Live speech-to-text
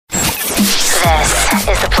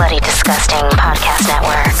is the Bloody Disgusting Podcast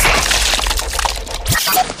Network.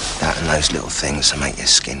 That and those little things that make your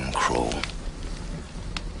skin crawl.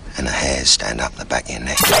 And the hairs stand up the back of your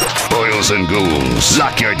neck. Boils and ghouls,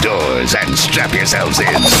 lock your doors and strap yourselves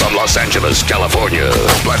in. From Los Angeles, California,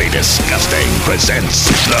 Bloody Disgusting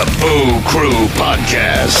presents the Boo Crew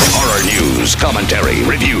Podcast. Horror news, commentary,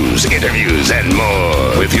 reviews, interviews, and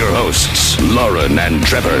more. With your hosts, Lauren and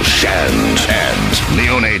Trevor Shand and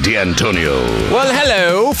Leone D'Antonio. Well,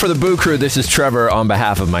 hello. For the Boo Crew, this is Trevor on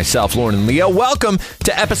behalf of myself, Lauren, and Leo. Welcome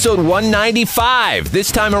to episode 195.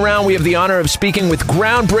 This time around, we have the honor of speaking with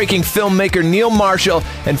groundbreaking filmmaker Neil Marshall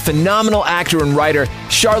and phenomenal actor and writer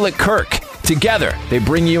Charlotte Kirk. Together, they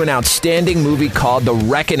bring you an outstanding movie called The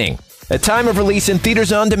Reckoning. At time of release in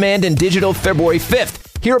theaters on demand and digital February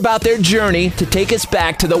 5th. Hear about their journey to take us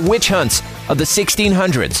back to the witch hunts of the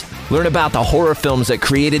 1600s. Learn about the horror films that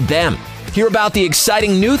created them. Hear about the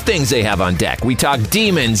exciting new things they have on deck. We talk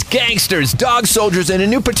demons, gangsters, dog soldiers, and a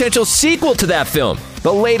new potential sequel to that film.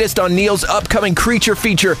 The latest on Neil's upcoming creature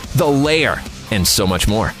feature, The Lair, and so much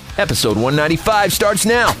more. Episode 195 starts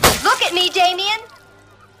now. Look at me, Damien.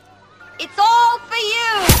 It's all for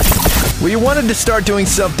you. We wanted to start doing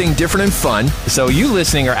something different and fun. So you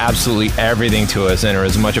listening are absolutely everything to us and are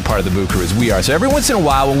as much a part of the Boo Crew as we are. So every once in a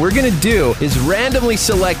while, what we're going to do is randomly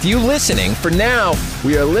select you listening. For now,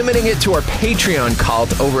 we are limiting it to our Patreon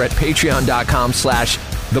cult over at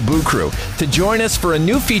patreon.com/The Boo Crew to join us for a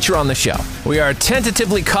new feature on the show. We are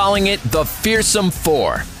tentatively calling it The Fearsome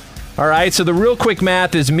Four. All right, so the real quick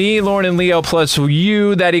math is me, Lauren, and Leo plus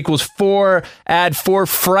you. That equals 4. Add 4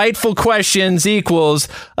 frightful questions equals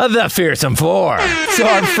the Fearsome Four. So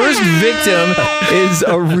our first victim is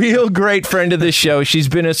a real great friend of the show. She's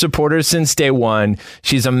been a supporter since day one.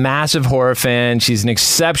 She's a massive horror fan. She's an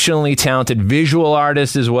exceptionally talented visual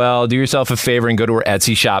artist as well. Do yourself a favor and go to her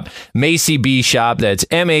Etsy shop, Macy B Shop. That's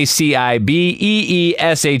MACIBEESHOP.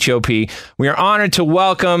 We are honored to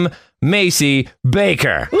welcome Macy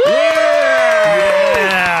Baker.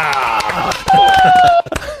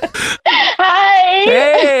 Hi.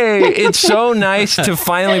 Hey, it's so nice to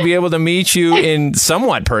finally be able to meet you in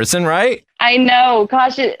somewhat person, right? I know.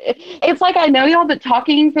 Gosh, it's like I know y'all, but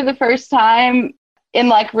talking for the first time in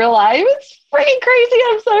like real life, it's freaking crazy.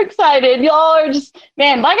 I'm so excited. Y'all are just,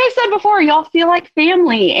 man, like I said before, y'all feel like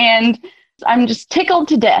family, and I'm just tickled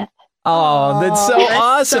to death. Oh, that's so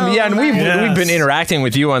awesome. So yeah, and we've nice. been interacting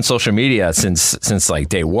with you on social media since like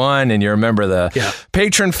day one, and you're a member of the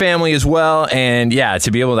patron family as well. And yeah, to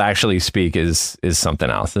be able to actually speak is something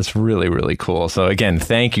else. That's really, really cool. So again,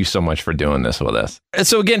 thank you so much for doing this with us. And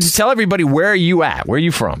so again, just tell everybody, where are you at? Where are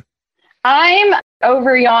you from? I'm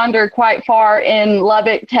over yonder quite far in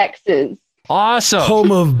Lubbock, Texas. Awesome.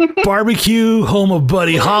 Home of barbecue, home of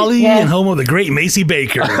Buddy Holly, and home of the great Macy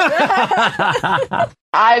Baker.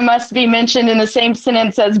 I must be mentioned in the same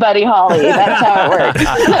sentence as Buddy Holly. That's how it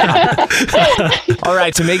works. All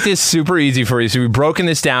right, to make this super easy for you, so we've broken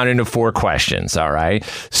this down into 4 questions, all right?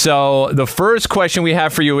 So the first question we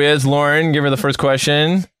have for you is, Lauren, give her the first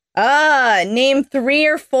question. Name 3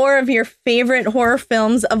 or 4 of your favorite horror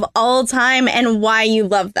films of all time and why you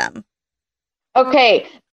love them. Okay.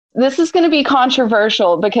 This is going to be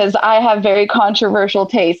controversial because I have very controversial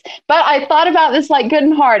taste, but I thought about this like good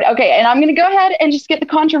and hard. Okay, and I'm going to go ahead and just get the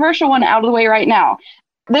controversial one out of the way right now.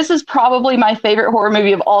 This is probably my favorite horror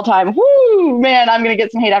movie of all time. Woo, man, I'm going to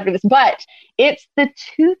get some hate after this, but it's the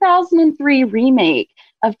 2003 remake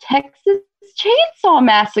of Texas Chainsaw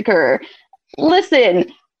Massacre.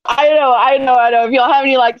 Listen, I know. If y'all have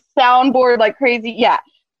any like soundboard like crazy, yeah.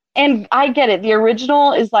 And I get it. The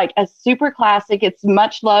original is like a super classic. It's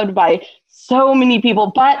much loved by so many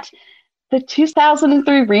people. But the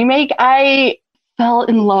 2003 remake, I fell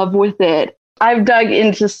in love with it. I've dug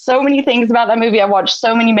into so many things about that movie. I've watched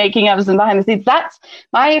so many making ofs and behind the scenes. That's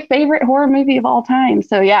my favorite horror movie of all time.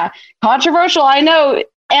 So yeah, controversial, I know.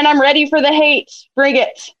 And I'm ready for the hate. Bring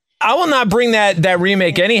it. I will not bring that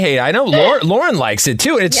remake any hate. I know Lauren likes it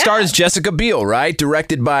too. It stars Jessica Biel, right?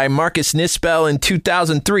 Directed by Marcus Nispel in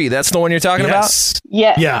 2003. That's the one you're talking about?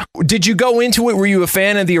 Yes. Yeah. Did you go into it? Were you a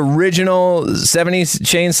fan of the original 70s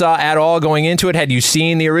Chainsaw at all going into it? Had you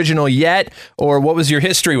seen the original yet? Or what was your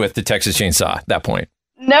history with the Texas Chainsaw at that point?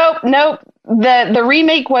 Nope. The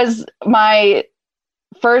remake was my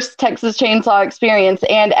first Texas Chainsaw experience.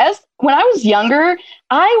 And when I was younger,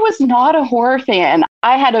 I was not a horror fan.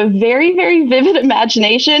 I had a very, very vivid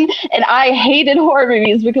imagination, and I hated horror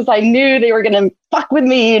movies because I knew they were going to fuck with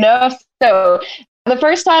me, So the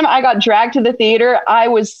first time I got dragged to the theater, I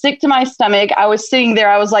was sick to my stomach. I was sitting there.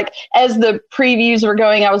 I was like, as the previews were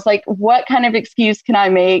going, I was like, what kind of excuse can I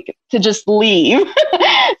make to just leave?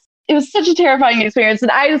 it was such a terrifying experience. And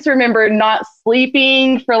I just remember not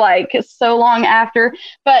sleeping for like so long after,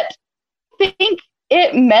 but I think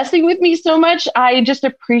it messing with me so much. I just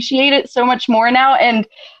appreciate it so much more now. And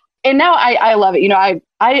now I love it. You know, I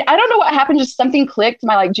don't know what happened. Just something clicked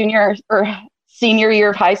my like junior or senior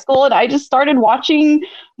year of high school. And I just started watching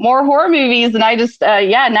more horror movies. And I just,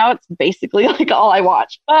 now it's basically like all I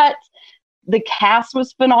watch. But the cast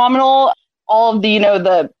was phenomenal. All of the,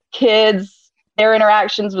 the kids, their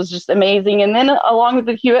interactions was just amazing. And then along with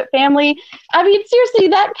the Hewitt family, I mean, seriously,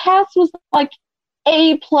 that cast was like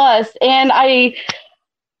A+. And I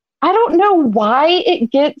don't know why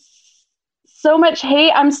it gets so much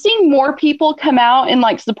hate. I'm seeing more people come out in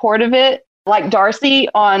like support of it, like Darcy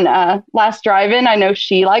on Last Drive-In. I know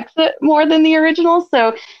she likes it more than the original,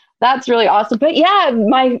 so that's really awesome. But yeah,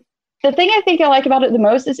 the thing I think I like about it the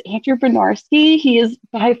most is Andrew Bernarski. He is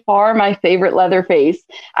by far my favorite Leatherface.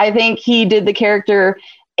 I think he did the character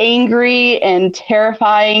angry and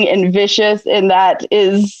terrifying and vicious, and that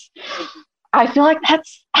is, I feel like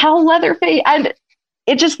that's how Leatherface, and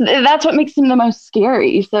that's what makes him the most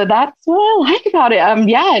scary. So that's what I like about it.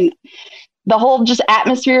 And the whole just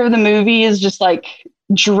atmosphere of the movie is just like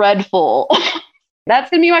dreadful.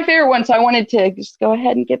 That's gonna be my favorite one. So I wanted to just go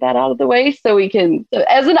ahead and get that out of the way so we can,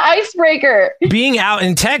 as an icebreaker. Being out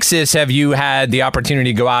in Texas, have you had the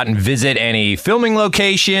opportunity to go out and visit any filming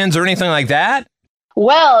locations or anything like that?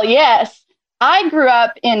 Well, yes. I grew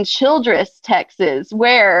up in Childress, Texas,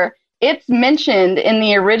 where it's mentioned in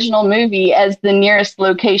the original movie as the nearest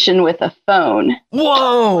location with a phone.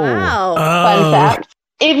 Whoa! Wow. Fun fact.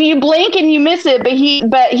 If you blink and you miss it, but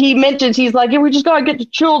he mentions, he's like, yeah, we just gotta get to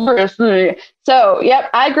Childress. So,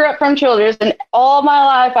 yep, I grew up from Childress, and all my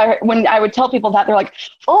life, when I would tell people that, they're like,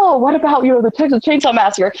 oh, what about, the Texas Chainsaw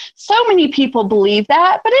Massacre? So many people believe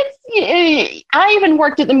that, but I even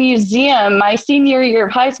worked at the museum my senior year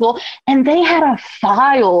of high school, and they had a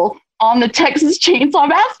file on the Texas Chainsaw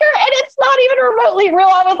Massacre, and it's not even remotely real.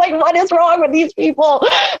 I was like, what is wrong with these people?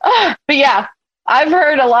 But yeah, I've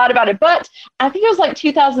heard a lot about it. But I think it was like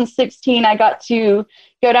 2016, I got to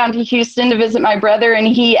go down to Houston to visit my brother, and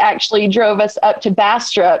he actually drove us up to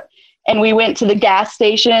Bastrop, and we went to the gas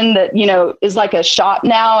station that, is like a shop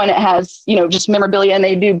now, and it has, just memorabilia, and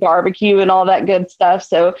they do barbecue and all that good stuff.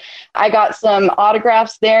 So I got some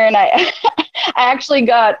autographs there, and I actually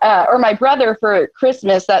got, or my brother for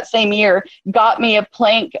Christmas that same year got me a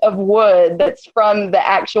plank of wood that's from the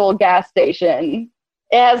actual gas station.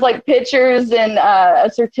 It has like pictures and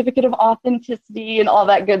a certificate of authenticity and all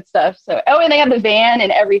that good stuff. So, and they had the van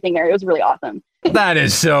and everything there. It was really awesome. That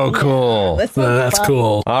is so cool. That's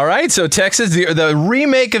cool. All right. So Texas, the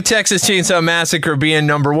remake of Texas Chainsaw Massacre being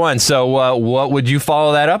number one. So what would you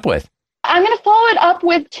follow that up with? I'm going to follow it up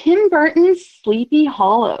with Tim Burton's Sleepy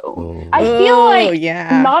Hollow. I feel like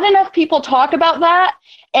not enough people talk about that.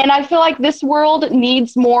 And I feel like this world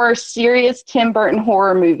needs more serious Tim Burton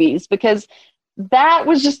horror movies, because that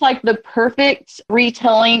was just like the perfect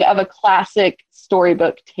retelling of a classic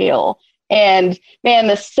storybook tale. And man,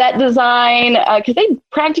 the set design, because they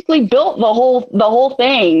practically built the whole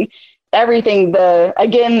thing, everything. The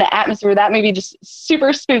atmosphere of that movie just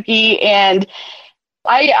super spooky. And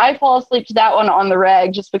I fall asleep to that one on the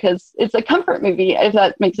reg just because it's a comfort movie, if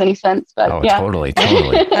that makes any sense. But yeah, totally.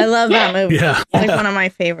 I love that movie. Yeah, it's like one of my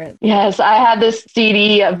favorites. Yes, I had this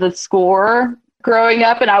CD of the score growing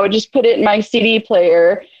up, and I would just put it in my CD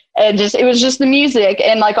player, and it was just the music.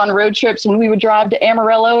 And like on road trips when we would drive to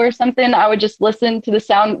Amarillo or something, I would just listen to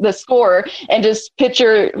the score, and just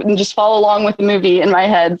picture and just follow along with the movie in my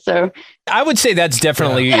head. So I would say that's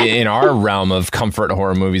definitely in our realm of comfort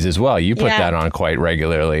horror movies as well. You put that on quite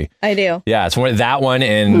regularly. I do. Yeah, it's more that one,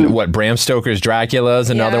 and Bram Stoker's Dracula is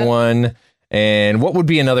another one. And what would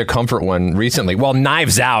be another comfort one recently? Well,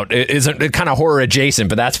 Knives Out isn't kind of horror adjacent,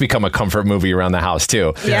 but that's become a comfort movie around the house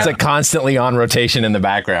too. Yeah. It's like constantly on rotation in the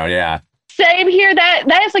background. Yeah. Same here.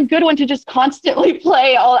 That is a good one to just constantly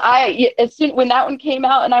play. When that one came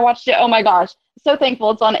out and I watched it, oh my gosh, so thankful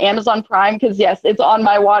it's on Amazon Prime, because yes, it's on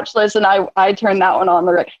my watch list, and I turned that one on.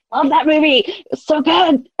 Love that movie. It's so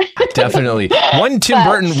good. Definitely. One Tim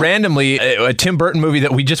Burton, randomly, a Tim Burton movie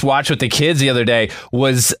that we just watched with the kids the other day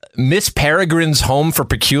was Miss Peregrine's Home for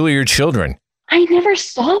Peculiar Children. I never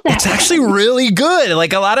saw that. It's actually really good.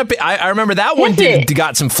 Like a lot of, I remember that one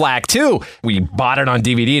got some flack too. We bought it on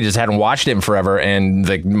DVD, just hadn't watched it in forever.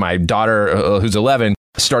 And my daughter, who's 11,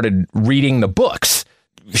 started reading the books.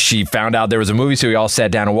 She found out there was a movie, so we all sat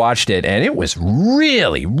down and watched it, and it was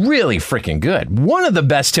really, really freaking good. One of the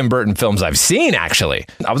best Tim Burton films I've seen, actually.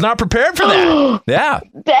 I was not prepared for that. Yeah.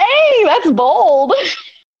 Dang, that's bold.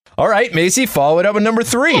 All right, Macy, follow it up with number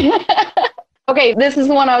 3. Okay, this is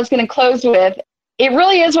the one I was going to close with. It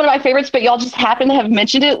really is one of my favorites, but y'all just happen to have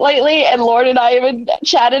mentioned it lately, and Lauren and I even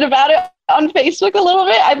chatted about it on Facebook a little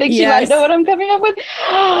bit. I think she might know what I'm coming up with.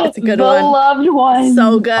 It's a good The one. Loved One.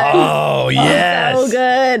 So good. Oh, yes. So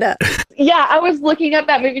good. Yeah, I was looking up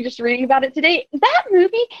that movie, just reading about it today. That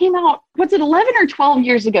movie came out, what's it, 11 or 12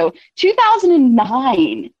 years ago,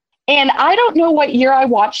 2009. And I don't know what year I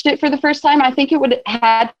watched it for the first time. I think it would have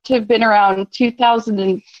had to have been around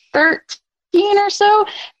 2013 or so.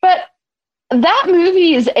 But that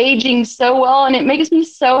movie is aging so well, and it makes me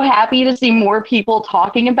so happy to see more people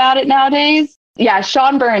talking about it nowadays. Yeah,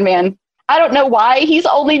 Sean Byrne, man. I don't know why he's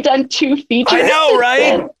only done 2 features. I know,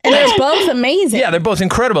 right? And they're both amazing. Yeah, they're both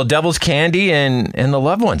incredible. Devil's Candy and The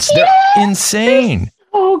Loved Ones. They're insane.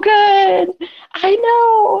 Oh, good. I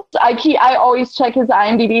know. I always check his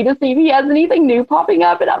IMDb to see if he has anything new popping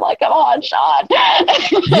up, and I'm like, come on, Sean.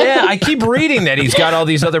 Yeah, I keep reading that he's got all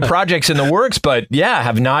these other projects in the works, but yeah,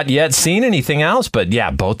 have not yet seen anything else. But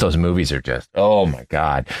yeah, both those movies are just, oh my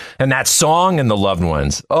God. And that song and The Loved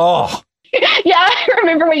Ones. Oh. Yeah, I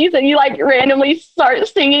remember when you said you like randomly start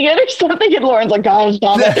singing it or something, and Lauren's like, "Gosh,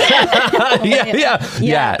 stop it!"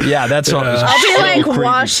 yeah. That song is I'll be so like crazy.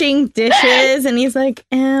 washing dishes, and he's like,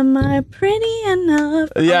 "Am I pretty enough?"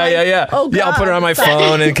 Yeah. Oh, God. Yeah, I'll put it on my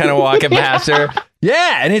phone and kind of walk it past her.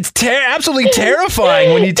 Yeah, and it's absolutely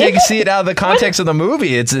terrifying when you see it out of the context of the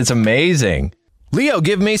movie. It's amazing. Leo,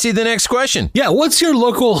 give Macy the next question. Yeah, what's your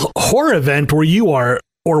local horror event where you are,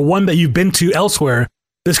 or one that you've been to elsewhere?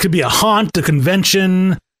 This could be a haunt, a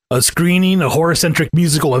convention, a screening, a horror-centric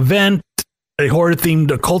musical event, a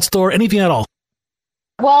horror-themed occult store, anything at all.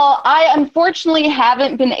 Well, I unfortunately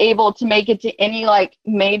haven't been able to make it to any like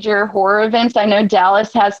major horror events. I know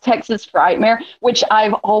Dallas has Texas Frightmare, which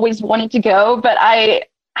I've always wanted to go, but I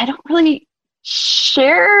don't really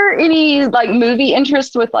share any like movie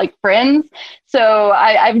interests with like friends. So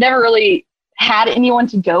I've never really had anyone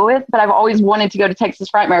to go with, but I've always wanted to go to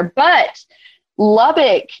Texas Frightmare. But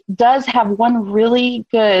Lubbock does have one really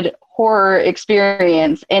good horror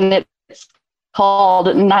experience, and it's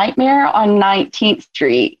called Nightmare on 19th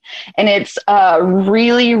Street. And it's a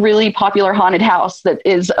really, really popular haunted house that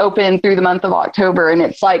is open through the month of October. And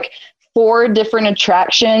it's like 4 different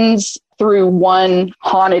attractions through one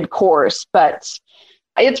haunted course, but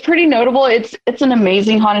it's pretty notable. It's an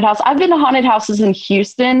amazing haunted house. I've been to haunted houses in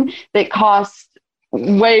Houston that cost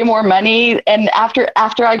way more money, and after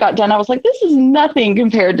I got done, I was like, this is nothing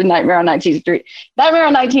compared to Nightmare on 19th Street. Nightmare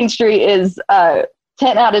on 19th Street is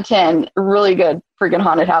 10 out of 10, really good freaking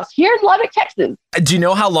haunted house here in Lubbock, Texas. Do you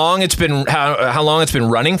know how long it's been how long it's been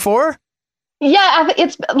running for? Yeah,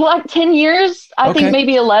 it's like 10 years. I think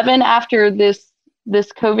maybe 11 after this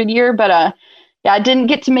COVID year, but yeah, I didn't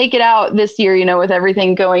get to make it out this year, with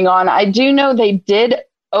everything going on. I do know they did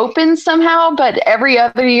open somehow, but every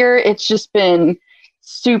other year it's just been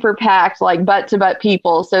super packed, like butt to butt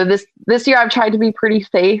people. So this year I've tried to be pretty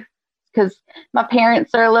safe because my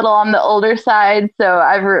parents are a little on the older side. So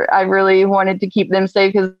I really wanted to keep them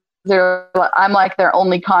safe because I'm like their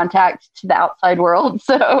only contact to the outside world.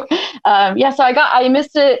 So so I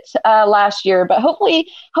missed it last year, but hopefully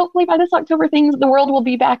by this October the world will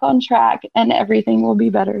be back on track and everything will be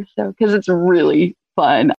better. So because it's really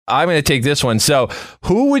fun. I'm going to take this one. So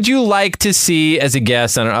who would you like to see as a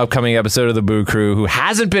guest on an upcoming episode of the Boo Crew who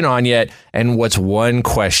hasn't been on yet? And what's one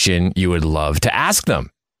question you would love to ask them?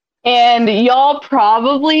 And y'all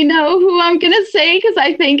probably know who I'm going to say because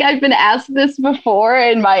I think I've been asked this before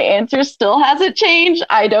and my answer still hasn't changed.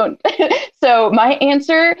 I don't. So my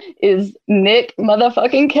answer is Nick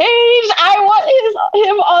motherfucking Cage. I want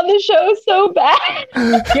him on the show so bad.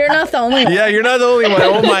 You're not the only one. Yeah, you're not the only one.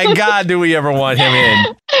 Oh my God, do we ever want him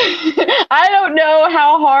in? I don't know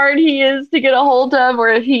how hard he is to get a hold of or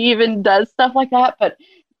if he even does stuff like that, but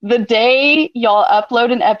the day y'all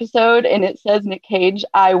upload an episode and it says Nick Cage,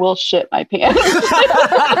 I will shit my pants.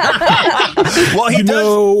 Well,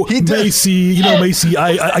 Macy,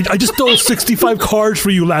 I just stole 65 cards for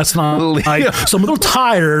you last night. So I'm a little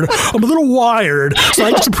tired. I'm a little wired. So I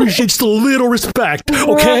just appreciate just a little respect.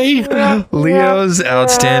 Okay? Leo's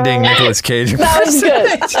outstanding Nicolas Cage. That was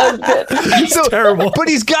good. So terrible. But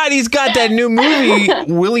he's got that new movie,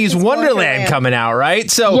 Willy's Wonderland, coming out, right?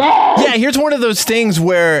 So yeah, here's one of those things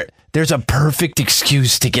where there's a perfect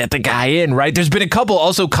excuse to get the guy in, right? There's been a couple.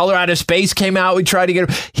 Also, Color Out of Space came out. We tried to get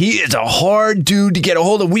him. He is a hard dude to get a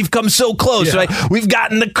hold of. We've come so close, right? We've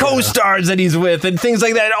gotten the co-stars that he's with and things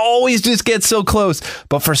like that. It always just gets so close.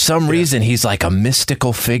 But for some reason, he's like a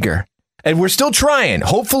mystical figure. And we're still trying.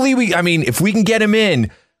 Hopefully, if we can get him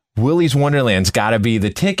in, Willy's Wonderland's got to be the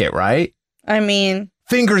ticket, right? I mean,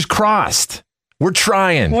 fingers crossed. We're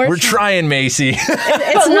trying. We're trying, Macy.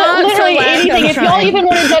 It's not literally for lack of anything. If y'all trying. even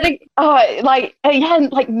want to dedicate, he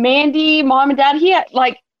had like Mandy, mom and dad. He had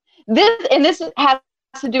like this, and this has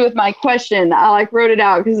to do with my question. I like wrote it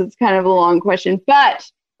out because it's kind of a long question, but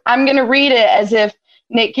I'm gonna read it as if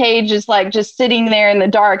Nick Cage is like just sitting there in the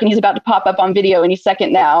dark and he's about to pop up on video any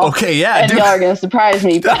second now. Okay, yeah. And y'all are going to surprise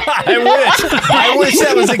me. But I wish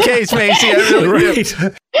that was the case, Macy. I really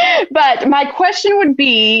do. But my question would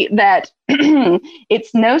be that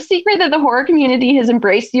it's no secret that the horror community has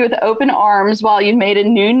embraced you with open arms while you've made a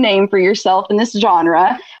new name for yourself in this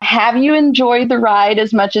genre. Have you enjoyed the ride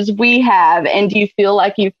as much as we have? And do you feel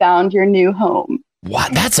like you found your new home? Wow,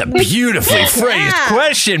 that's a beautifully phrased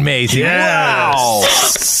question, Macy.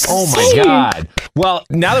 Yes. Wow. Oh my God. Well,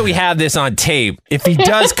 now that we have this on tape, if he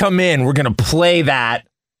does come in, we're going to play that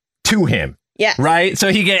to him. Yeah. Right?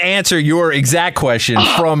 So he can answer your exact question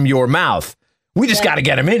from your mouth. We just got to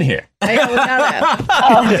get him in here.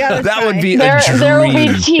 That would be a dream. There will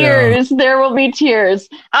be tears. Yeah. There will be tears.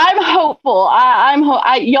 I'm hopeful.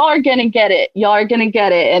 Y'all are gonna get it. Y'all are gonna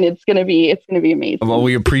get it, and it's gonna be amazing. Well,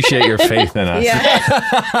 we appreciate your faith in us. Yeah.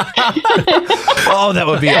 Oh, that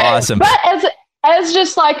would be awesome. But as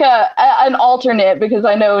just like an alternate, because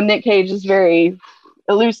I know Nick Cage is very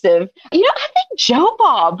elusive. I think Joe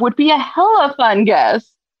Bob would be a hella fun guest.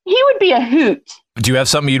 He would be a hoot. Do you have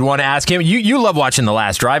something you'd want to ask him? You love watching The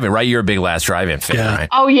Last Drive-In, right? You're a big Last Drive-In fan, right?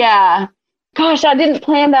 Oh, yeah. Gosh, I didn't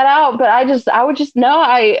plan that out, but I would just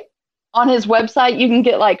know. On his website, you can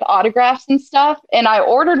get like autographs and stuff. And I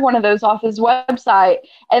ordered one of those off his website.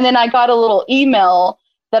 And then I got a little email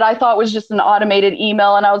that I thought was just an automated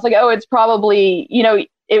email. And I was like, oh, it's probably,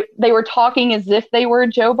 they were talking as if they were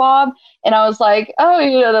Joe Bob. And I was like,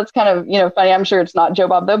 oh, that's kind of, funny. I'm sure it's not Joe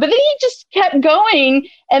Bob, though. But then he just kept going.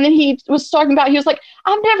 And then he was like,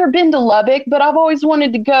 I've never been to Lubbock, but I've always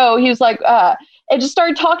wanted to go. He was like, and just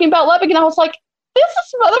started talking about Lubbock. And I was like, this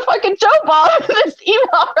is motherfucking Joe Bob in this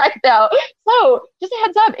email right now. So just a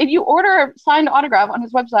heads up, if you order a signed autograph on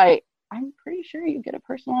his website, I'm pretty sure you get a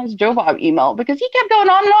personalized Joe Bob email, because he kept going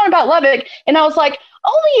on and on about Lubbock. And I was like,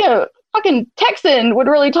 only a fucking Texan would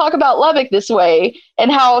really talk about Lubbock this way,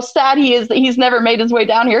 and how sad he is that he's never made his way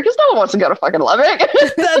down here, because no one wants to go to fucking Lubbock.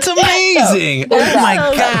 That's amazing. Oh my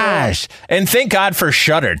gosh. And thank God for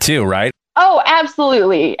Shudder too, right? Oh,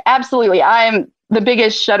 absolutely. Absolutely. I'm the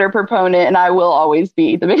biggest Shudder proponent, and I will always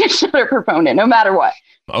be the biggest Shudder proponent, no matter what.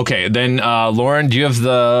 Okay, then Lauren, do you have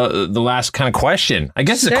the last kind of question? I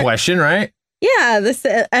guess it's a question, right? Yeah, this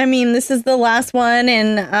is the last one,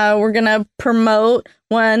 and we're going to promote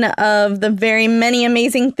one of the very many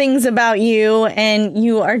amazing things about you, and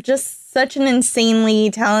you are just such an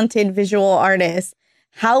insanely talented visual artist.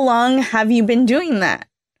 How long have you been doing that?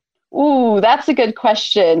 Ooh, that's a good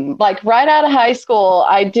question. Like right out of high school,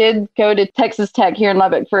 I did go to Texas Tech here in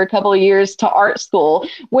Lubbock for a couple of years to art school,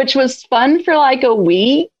 which was fun for like a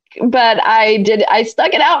week. But I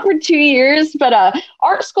stuck it out for 2 years, but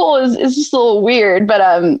art school is just a little weird.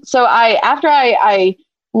 But so after I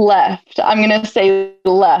left, I'm going to say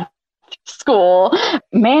left school,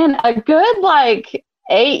 man, a good like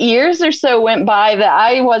 8 years or so went by that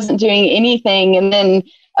I wasn't doing anything. And then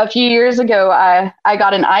a few years ago, I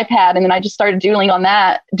got an iPad, and then I just started doodling on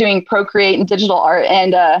that, doing Procreate and digital art.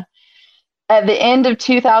 And at the end of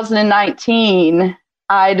 2019,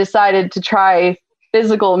 I decided to try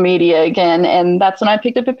physical media again. And that's when I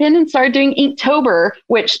picked up a pen and started doing Inktober,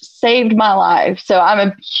 which saved my life. So I'm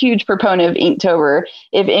a huge proponent of Inktober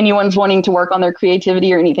if anyone's wanting to work on their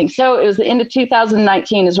creativity or anything. So it was the end of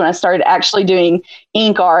 2019 is when I started actually doing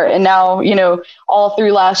ink art. And now, all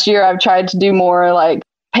through last year, I've tried to do more like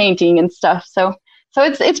painting and stuff. So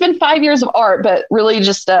it's been 5 years of art, but really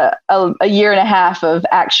just a year and a half of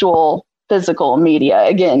actual physical media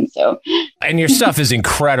again. So, and your stuff is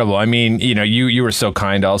incredible. I mean, you were so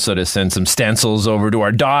kind also to send some stencils over to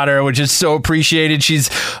our daughter, which is so appreciated. She's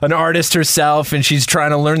an artist herself, and she's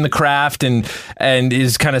trying to learn the craft and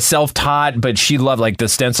is kind of self-taught, but she loved like the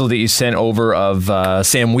stencil that you sent over of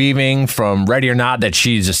Sam Weaving from Ready or Not that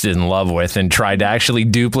she's just in love with and tried to actually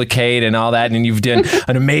duplicate and all that. And you've done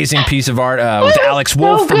an amazing piece of art with Alex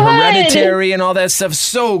Wolff from Hereditary and all that stuff.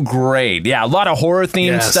 So great. Yeah, a lot of horror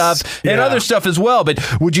themed stuff. And other stuff as well.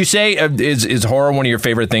 But would you say is horror one of your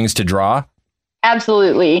favorite things to draw?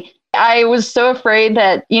 Absolutely. I was so afraid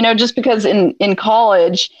that, just because in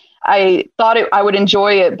college, I thought I would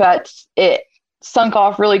enjoy it, but it sunk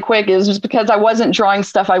off really quick. It was just because I wasn't drawing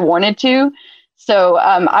stuff I wanted to. So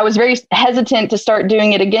I was very hesitant to start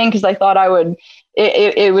doing it again because I thought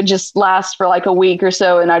it would just last for like a week or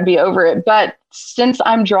so and I'd be over it. But since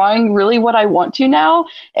I'm drawing really what I want to now,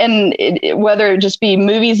 and whether it just be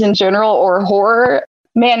movies in general or horror,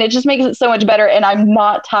 man, it just makes it so much better. And I'm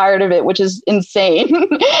not tired of it, which is insane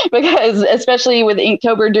because especially with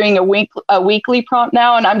Inktober doing a weekly prompt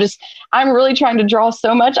now. And I'm really trying to draw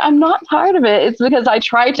so much. I'm not tired of it. It's because I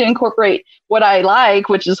try to incorporate what I like,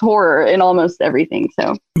 which is horror, in almost everything.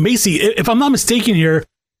 So Macy, if I'm not mistaken here,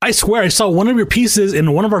 I swear I saw one of your pieces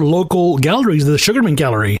in one of our local galleries, the Sugarman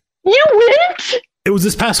Gallery. You went? It was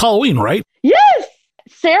this past Halloween, right? Yes.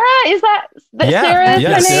 Sarah, is that Sarah? Is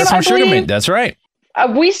yes, her name, from I believe? Sugarman. That's right.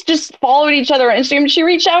 We just followed each other on Instagram. She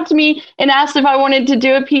reached out to me and asked if I wanted to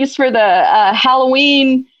do a piece for the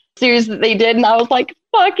Halloween series that they did. And I was like,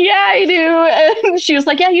 fuck yeah, I do. And she was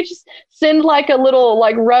like, yeah, you just send like a little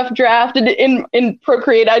like rough draft in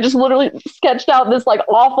Procreate. I just literally sketched out this like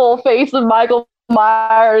awful face of Michael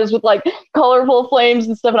Myers with like colorful flames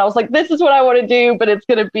and stuff. And I was like, this is what I want to do, but it's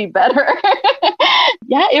going to be better.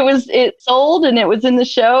 Yeah, it sold and it was in the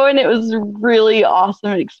show and it was a really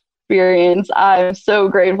awesome experience. I'm so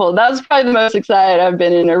grateful. That was probably the most excited I've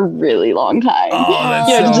been in a really long time. Oh,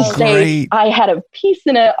 that's so great. I had a piece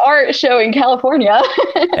in an art show in California.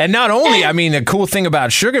 And not only, I mean, the cool thing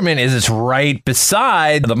about Sugarman is it's right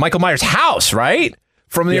beside the Michael Myers house, right?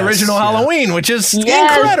 From the original Halloween, which is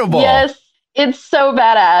incredible. Yes, it's so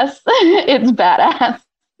badass. It's badass.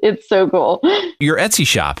 It's so cool. Your Etsy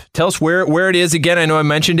shop. Tell us where it is again. I know I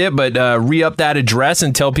mentioned it, but re-up that address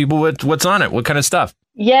and tell people what's on it. What kind of stuff?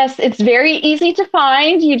 Yes, it's very easy to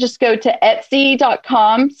find. You just go to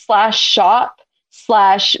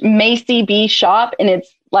etsy.com/shop/MacyBshop. And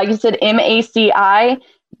it's, like you said,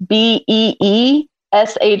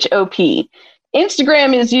 MacyBeeshop.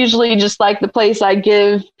 Instagram is usually just like the place I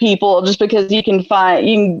give people just because you can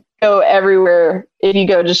go everywhere. If you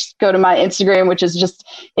just go to my Instagram, which is just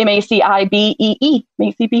MacyBee,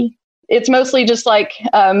 Macy B. It's mostly just like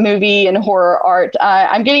movie and horror art.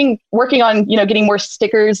 I'm working on, getting more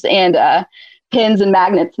stickers and pins and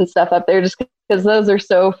magnets and stuff up there just because those are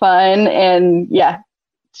so fun. And yeah,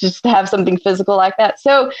 just to have something physical like that.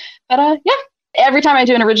 So, but yeah, every time I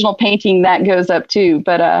do an original painting, that goes up too.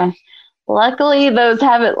 But luckily, those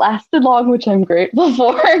haven't lasted long, which I'm grateful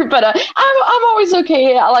for. But I'm always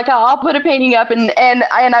okay. Like I'll put a painting up and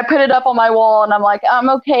I put it up on my wall, and I'm like, I'm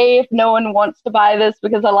okay if no one wants to buy this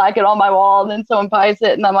because I like it on my wall. And then someone buys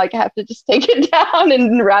it, and I'm like, I have to just take it down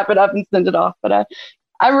and wrap it up and send it off. But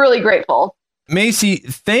I'm really grateful. Macy,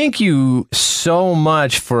 thank you so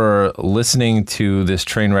much for listening to this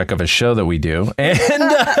train wreck of a show that we do, and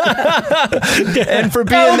and for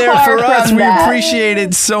being there for us. We appreciate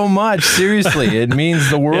it so much. Seriously, it means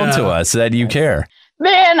the world to us that you care.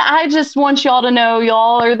 Man, I just want y'all to know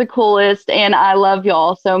y'all are the coolest, and I love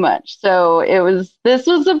y'all so much. So this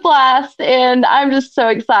was a blast, and I'm just so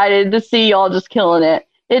excited to see y'all just killing it.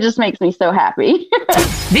 It just makes me so happy.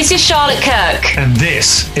 This is Charlotte Kirk. And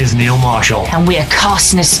this is Neil Marshall. And we are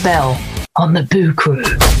casting a spell on the Boo Crew.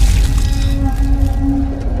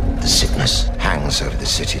 The sickness hangs over the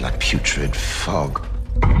city like putrid fog.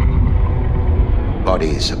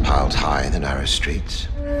 Bodies are piled high in the narrow streets.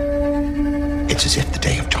 It's as if the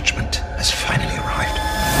day of judgment has finally arrived.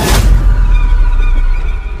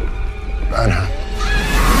 Burn her.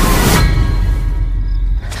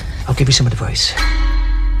 I'll give you some advice.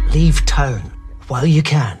 Leave town while you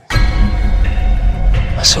can.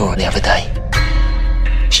 I saw her the other day.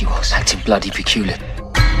 She was acting bloody peculiar.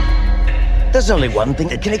 There's only one thing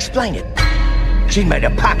that can explain it. She made a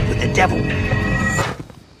pact with the devil.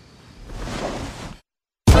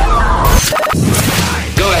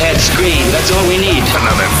 Go ahead, scream. That's all we need.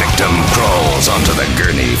 Another victim crawls onto the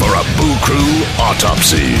gurney for a Boo Crew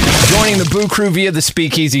autopsy. Joining the Boo Crew via the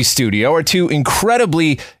Speakeasy studio are two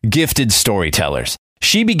incredibly gifted storytellers.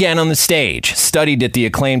 She began on the stage, studied at the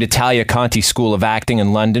acclaimed Italia Conti School of Acting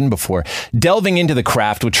in London before delving into the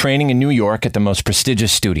craft with training in New York at the most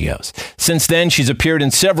prestigious studios. Since then, she's appeared in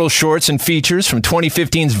several shorts and features, from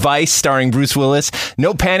 2015's Vice starring Bruce Willis,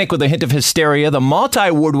 No Panic with a Hint of Hysteria, the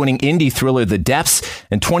multi-award-winning indie thriller The Depths,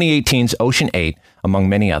 and 2018's Ocean 8, among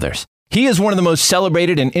many others. He is one of the most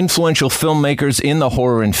celebrated and influential filmmakers in the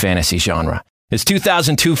horror and fantasy genre. His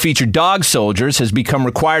 2002 feature Dog Soldiers has become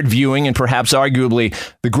required viewing and perhaps arguably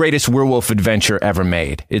the greatest werewolf adventure ever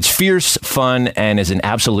made. It's fierce, fun, and is an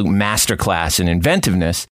absolute masterclass in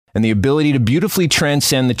inventiveness and the ability to beautifully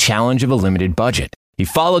transcend the challenge of a limited budget. He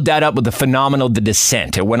followed that up with the phenomenal The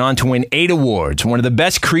Descent. It went on to win 8 awards, one of the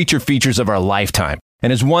best creature features of our lifetime.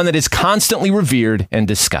 and is one that is constantly revered and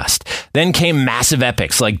discussed. Then came massive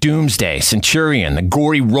epics like Doomsday, Centurion, the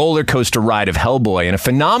gory roller coaster ride of Hellboy, and a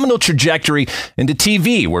phenomenal trajectory into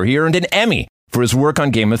TV where he earned an Emmy for his work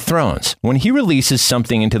on Game of Thrones. When he releases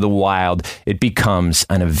something into the wild, it becomes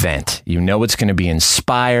an event. You know it's going to be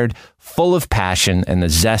inspired, full of passion, and the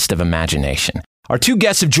zest of imagination. Our two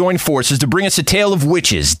guests have joined forces to bring us a tale of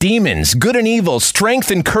witches, demons, good and evil, strength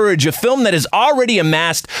and courage, a film that has already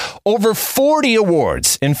amassed over 40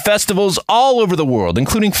 awards in festivals all over the world,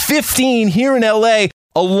 including 15 here in LA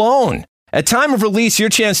alone. At time of release, your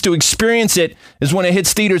chance to experience it is when it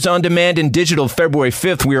hits theaters on demand and digital February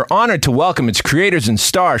 5th. We are honored to welcome its creators and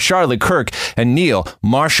star, Charlotte Kirk and Neil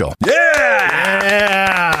Marshall.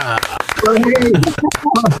 Yeah!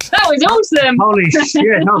 That was awesome. Holy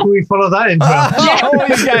shit, how can we follow that intro? Oh,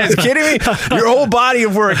 you guys kidding me? Your whole body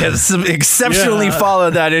of work has exceptionally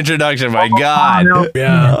followed that introduction. My God.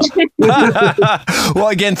 Yeah. Well,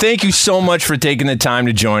 again, thank you so much for taking the time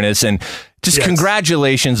to join us, and just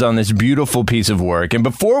congratulations on this beautiful piece of work. And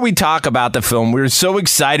before we talk about the film, we're so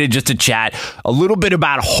excited just to chat a little bit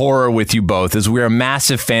about horror with you both, as we are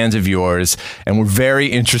massive fans of yours and we're very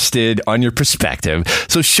interested on your perspective.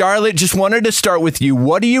 So Charlotte, just wanted to start with you.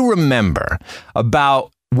 What do you remember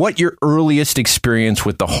about what your earliest experience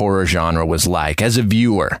with the horror genre was like as a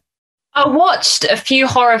viewer? I watched a few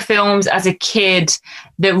horror films as a kid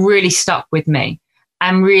that really stuck with me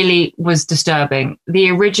and really was disturbing. The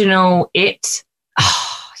original It,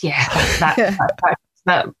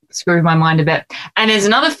 that screwed my mind a bit. And there's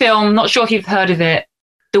another film, not sure if you've heard of it,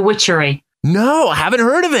 The Witchery. No, I haven't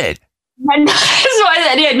heard of it. And that's what I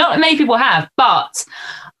said. Yeah, not many people have, but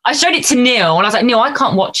I showed it to Neil and I was like, Neil, I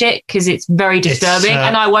can't watch it because it's very disturbing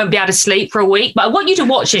and I won't be able to sleep for a week, but I want you to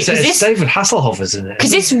watch it. It's David Hasselhoff, isn't it? Because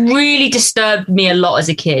this really disturbed me a lot as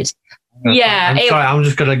a kid. Yeah. Sorry, I'm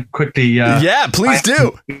just going to quickly... yeah, please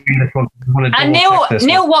do. And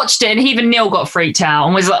Neil watched it and even Neil got freaked out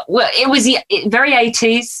and was like, well, it was very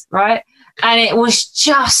 80s, right? And it was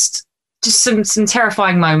just some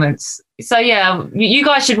terrifying moments. So yeah, you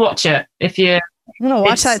guys should watch it if you... I'm going to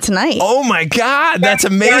watch that tonight. Oh my God, that's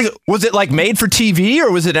amazing. Was it like made for TV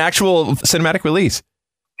or was it an actual cinematic release?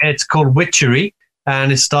 It's called Witchery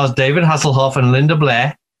and it stars David Hasselhoff and Linda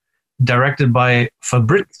Blair, directed by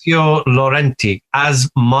Fabrizio Laurenti as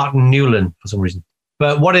Martin Newland for some reason.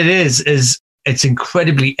 But what it is it's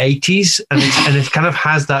incredibly 80s and it kind of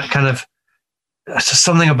has that kind of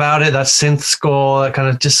something about it, that synth score, that kind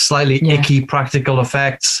of just slightly icky practical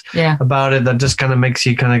effects about it that just kind of makes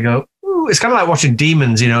you kind of go, ooh. It's kind of like watching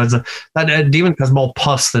Demons, you know. That Demon has more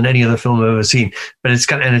pus than any other film I've ever seen, but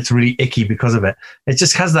it's really icky because of it. It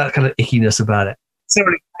just has that kind of ickiness about it. It's not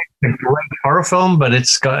really a great horror film, but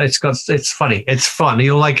it's funny. It's fun.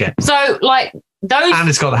 You'll like it. So like those, and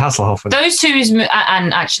it's got the Hasselhoff. Those two,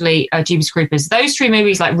 and actually Jeepers Creepers. Those three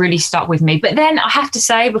movies like really stuck with me. But then I have to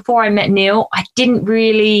say, before I met Neil, I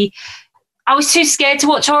was too scared to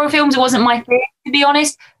watch horror films. It wasn't my thing, to be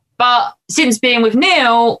honest. But since being with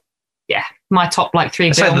Neil, my top like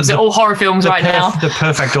three films are all horror films right now. The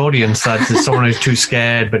perfect audience that is someone who's too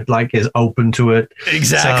scared but like is open to it.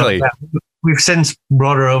 Exactly. So, we've since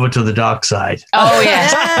brought her over to the dark side. Oh,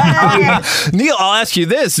 yeah. Neil, I'll ask you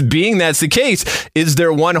this. Being that's the case, is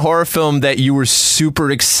there one horror film that you were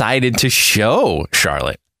super excited to show,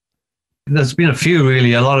 Charlotte? There's been a few,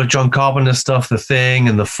 really. A lot of John Carpenter stuff, The Thing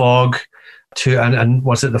and The Fog. And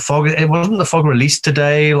was it The Fog? It wasn't The Fog released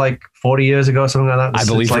today, like 40 years ago or something like that. I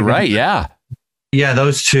believe you're right, yeah. Yeah,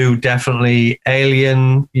 those two definitely.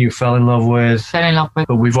 Alien, you fell in love with.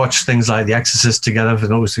 But we've watched things like The Exorcist together.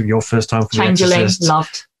 It was your first time for The Exorcist.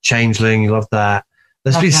 Loved. Changeling, you loved that.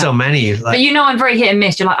 There's been so many. But you know, I'm very hit and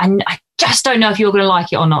miss. You're like, I just don't know if you're going to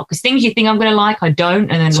like it or not. Because things you think I'm going to like, I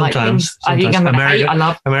don't. And then sometimes, like things I think I'm going to hate, I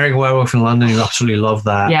love. American Werewolf in London, you absolutely love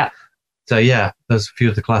that. Yeah. So yeah, there's a few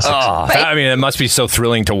of the classics. Oh, I mean, it must be so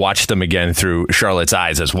thrilling to watch them again through Charlotte's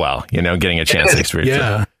eyes as well. You know, getting a chance to experience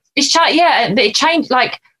it. It changed.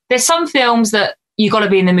 Like, there's some films that you got to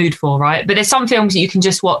be in the mood for, right? But there's some films that you can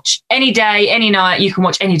just watch any day, any night. You can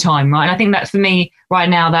watch any time, right? And I think that for me right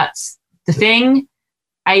now, that's The Thing,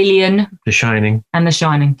 Alien, The Shining, and The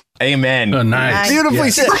Shining. Amen. Oh, nice.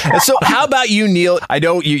 Beautifully said. So how about you, Neil? I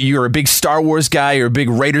know you're a big Star Wars guy. You're a big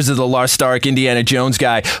Raiders of the Lost Ark, Indiana Jones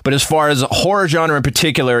guy. But as far as horror genre in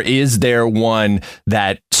particular, is there one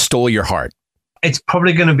that stole your heart? It's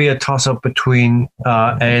probably going to be a toss-up between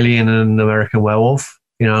Alien and American Werewolf.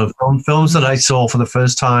 You know, films that I saw for the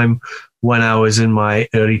first time when I was in my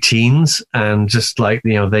early teens, and just like,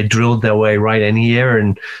 you know, they drilled their way right in here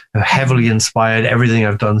and heavily inspired everything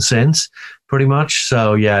I've done since, pretty much.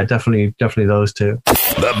 So yeah, definitely those two.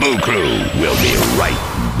 The Boo Crew will be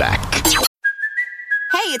right back.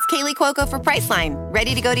 Hey, it's Kaylee Cuoco for Priceline.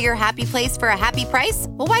 Ready to go to your happy place for a happy price?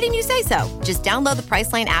 Well, why didn't you say so? Just download the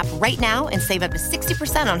Priceline app right now and save up to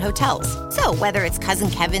 60% on hotels. So whether it's Cousin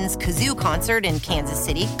Kevin's Kazoo Concert in Kansas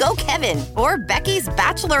City, go Kevin, or Becky's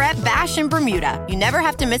Bachelorette Bash in Bermuda, you never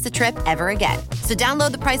have to miss a trip ever again. So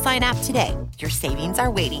download the Priceline app today. Your savings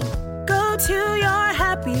are waiting. Go to your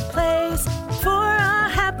happy place for a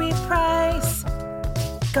happy price.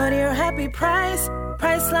 Go to your happy price,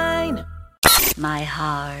 Priceline. My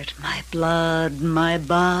heart, my blood, my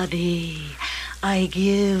body, I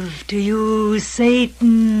give to you,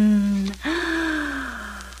 Satan.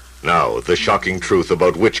 Now, the shocking truth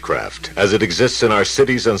about witchcraft, as it exists in our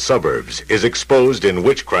cities and suburbs, is exposed in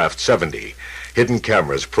Witchcraft 70. Hidden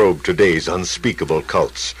cameras probe today's unspeakable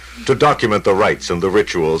cults to document the rites and the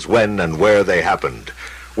rituals when and where they happened.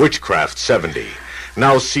 Witchcraft 70.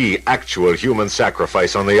 Now see actual human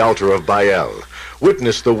sacrifice on the altar of Baal.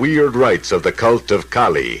 Witness the weird rites of the cult of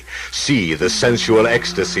Kali. See the sensual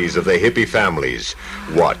ecstasies of the hippie families.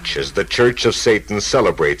 Watch as the Church of Satan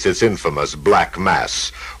celebrates its infamous Black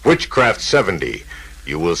Mass. Witchcraft 70.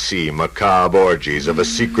 You will see macabre orgies of a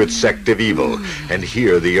secret sect of evil and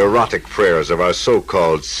hear the erotic prayers of our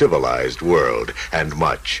so-called civilized world, and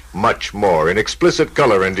much, much more in explicit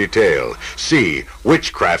color and detail. See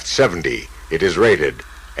Witchcraft 70. It is rated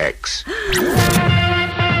X.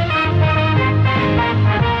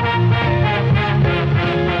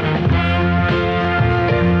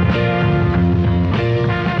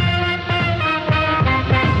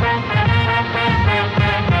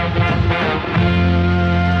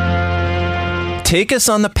 Take us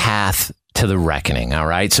on the path to the reckoning, all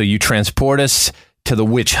right? So you transport us to the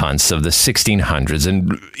witch hunts of the 1600s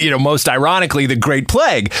and, most ironically, the Great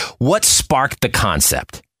Plague. What sparked the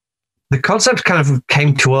concept? The concept kind of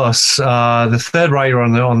came to us. The third writer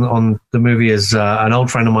on the movie is an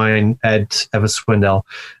old friend of mine, Ed Swindell,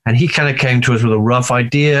 and he kind of came to us with a rough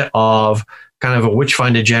idea of kind of a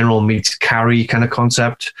Witchfinder General meets Carrie kind of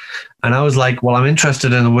concept. And I was like, well, I'm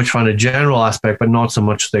interested in the Witchfinder General aspect, but not so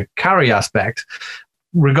much the Carrie aspect.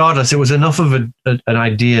 Regardless, it was enough of an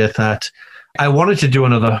idea that I wanted to do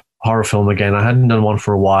another horror film again. I hadn't done one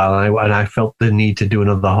for a while, and I felt the need to do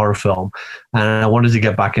another horror film. And I wanted to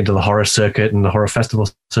get back into the horror circuit and the horror festival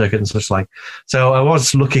circuit and such like. So I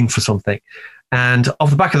was looking for something. And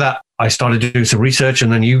off the back of that, I started doing some research,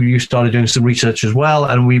 and then you started doing some research as well.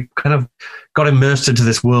 And we kind of got immersed into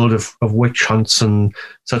this world of witch hunts and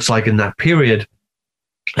such like in that period.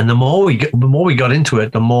 And the more we got into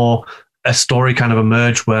it, the more a story kind of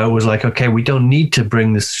emerged where it was like, okay, we don't need to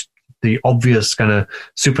bring the obvious kind of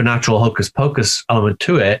supernatural hocus pocus element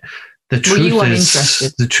to it. The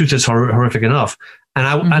truth is horrific enough. And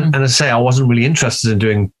I say I wasn't really interested in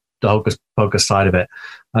doing the hocus pocus side of it.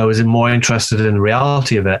 I was more interested in the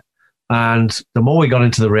reality of it. And the more we got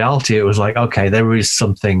into the reality, it was like, okay, there is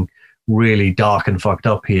something really dark and fucked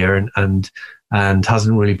up here and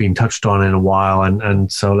hasn't really been touched on in a while.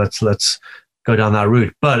 And so let's go down that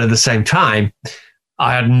route. But at the same time,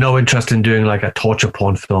 I had no interest in doing like a torture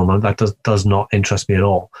porn film. That does not interest me at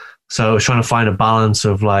all. So I was trying to find a balance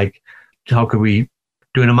of like, how could we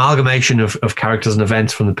do an amalgamation of characters and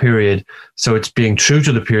events from the period, so it's being true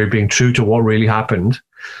to the period, being true to what really happened,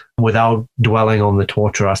 without dwelling on the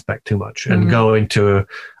torture aspect too much, and go into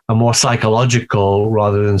a more psychological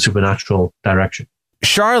rather than supernatural direction.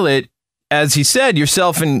 Charlotte, as he said,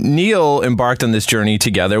 yourself and Neil embarked on this journey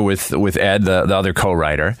together with Ed, the other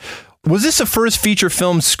co-writer. Was this the first feature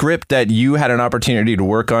film script that you had an opportunity to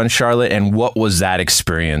work on, Charlotte? And what was that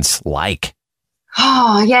experience like?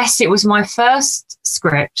 Oh, yes, it was my first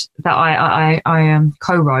script that I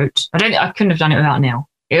co-wrote. I couldn't have done it without Neil.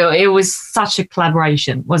 It was such a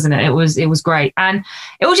collaboration, wasn't it? It was great. And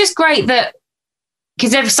it was just great that,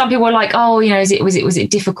 because some people were like, oh, was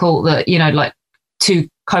it difficult that, like two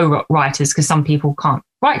co-writers, because some people can't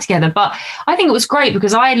write together. But I think it was great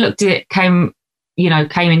because I looked at it, came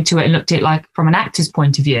into it and looked at it like from an actor's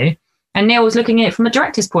point of view, and Neil was looking at it from a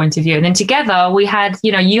director's point of view. And then together we had,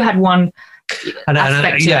 you had one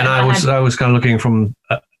aspect. I was kind of looking from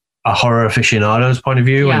a horror aficionado's point of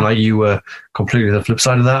view, and like you were completely the flip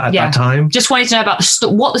side of that at that time. Just wanted to know about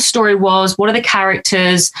what the story was, what are the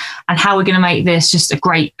characters, and how we're going to make this just a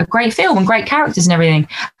great film and great characters and everything.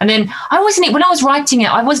 And then when I was writing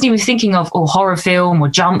it, I wasn't even thinking of horror film or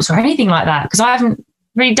jumps or anything like that, because I haven't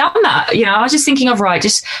really done that. I was just thinking of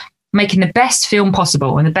just making the best film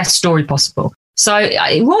possible and the best story possible. So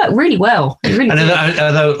it worked really well. It really did.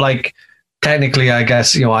 Although, like, technically, I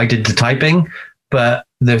guess, I did the typing, but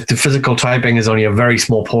the physical typing is only a very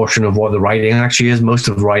small portion of what the writing actually is. Most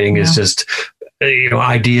of the writing is just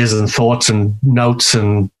ideas and thoughts and notes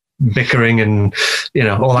and bickering and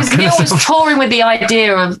all that kind of stuff. Was touring with the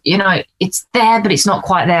idea of it's there but it's not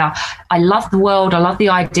quite there. I love the world, I love the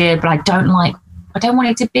idea, but I don't want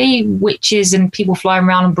it to be witches and people flying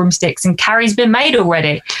around on broomsticks, and Carrie's been made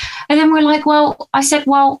already. And then we're like, I said,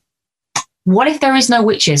 what if there is no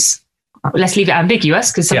witches? Let's leave it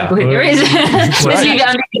ambiguous, because some people think there is. Let's leave it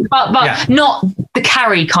ambiguous, but not the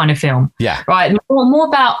Carrie kind of film. Yeah. Right. More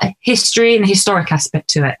about history and the historic aspect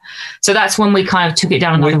to it. So that's when we kind of took it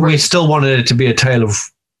down another route. We still wanted it to be a tale of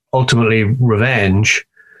ultimately revenge,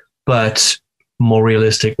 but more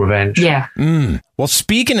realistic revenge. Yeah. Well,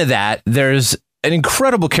 speaking of that, there's an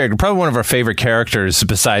incredible character, probably one of our favorite characters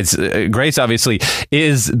besides Grace, obviously,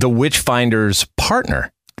 is the Witchfinder's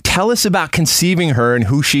partner. Tell us about conceiving her and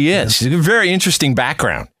who she is. She's a very interesting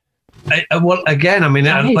background. Well, again, I mean,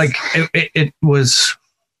 it was,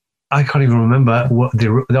 I can't even remember what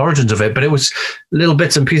the origins of it, but it was little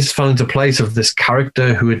bits and pieces fell into place of this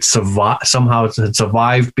character who had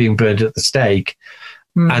survived being burned at the stake,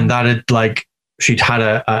 and that had she'd had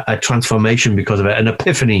a transformation because of it, an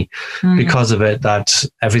epiphany because of it, that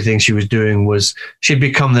everything she was doing was, she'd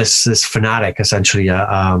become this fanatic essentially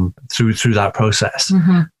through that process,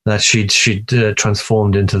 that she'd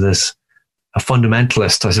transformed into a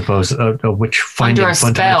fundamentalist, I suppose, a witch-finding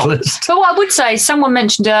fundamentalist. But what I would say, someone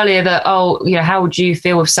mentioned earlier that, how would you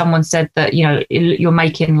feel if someone said that, you're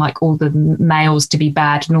making all the males to be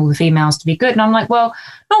bad and all the females to be good? And I'm like, well,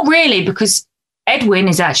 not really, because Edwin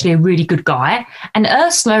is actually a really good guy and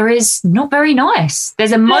Ursula is not very nice.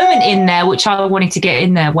 There's a moment in there which I wanted to get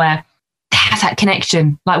in there where they have that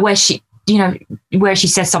connection, where she, where she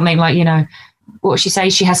says something what she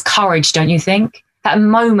says, she has courage, don't you think? That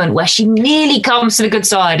moment where she nearly comes to the good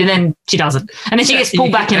side and then she doesn't. And then she gets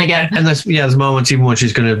pulled back in again. And there's moments even when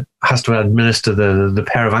she's has to administer the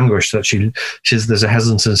pair of anguish, that there's a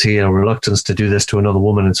hesitancy, a reluctance to do this to another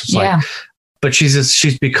woman. It's just but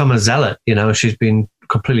she's become a zealot, she's been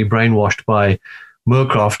completely brainwashed by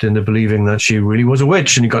Moorcroft into believing that she really was a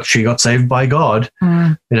witch, and she got saved by God,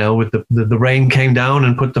 with the rain came down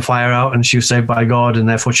and put the fire out, and she was saved by God, and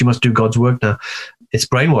therefore she must do God's work now. It's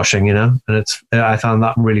brainwashing, and I found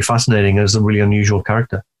that really fascinating as a really unusual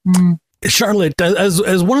character. Charlotte,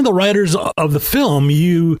 as one of the writers of the film,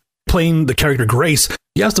 you playing the character Grace,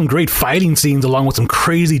 you have some great fighting scenes along with some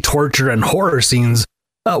crazy torture and horror scenes.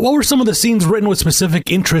 What were some of the scenes written with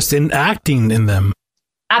specific interest in acting in them?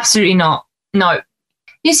 Absolutely not. No.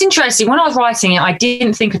 It's interesting. When I was writing it, I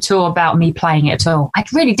didn't think at all about me playing it at all. I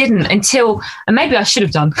really didn't until, and maybe I should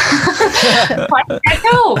have done.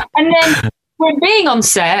 And then when being on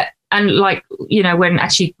set and when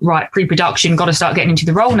actually pre-production, got to start getting into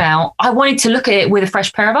the role now, I wanted to look at it with a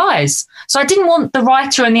fresh pair of eyes. So I didn't want the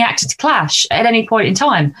writer and the actor to clash at any point in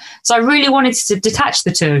time. So I really wanted to detach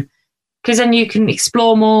the two, because then you can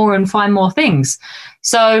explore more and find more things.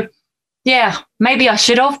 So, yeah, maybe I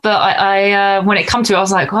should have, but I when it come to it, I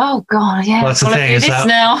was like, oh, God, yeah, that's the thing. Is that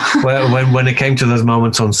now. when it came to those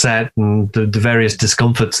moments on set and the various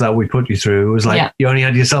discomforts that we put you through, it was like you only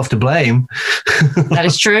had yourself to blame. That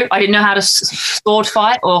is true. I didn't know how to sword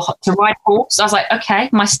fight or to ride horse. I was like, okay,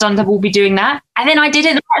 my stunt double will be doing that. And then I did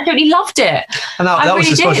it and I absolutely loved it. And that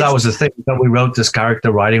was the thing, that we wrote this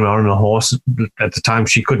character riding around on a horse. At the time,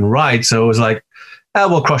 she couldn't ride. So it was like,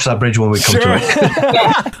 we'll cross that bridge when we come to it.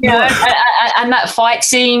 And that fight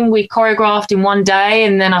scene we choreographed in one day,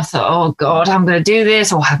 and then I thought, oh God, I'm going to do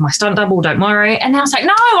this. I'll have my stunt double, don't worry. And then I was like,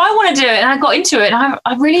 no, I want to do it. And I got into it, and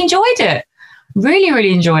I really enjoyed it. Really,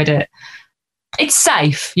 really enjoyed it. It's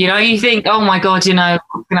safe, you think, oh my God, what's going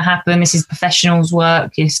to happen? This is professionals'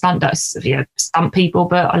 work, stunt people,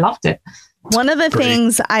 but I loved it. One of the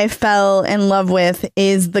things I fell in love with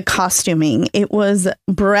is the costuming. It was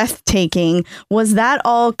breathtaking. Was that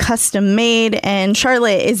all custom made? And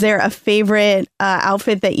Charlotte, is there a favorite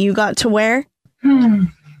outfit that you got to wear? I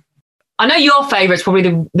know your favorite's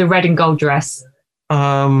probably the red and gold dress.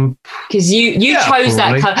 Because you chose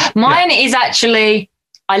that color. Mine is actually,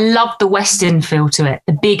 I love the Western feel to it.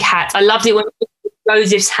 The big hat. I loved it when it was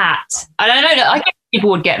Joseph's hat. I don't know. I guess people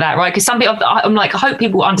would get that, right? Because some people, I'm like, I hope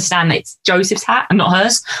people understand that it's Joseph's hat and not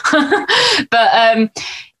hers. But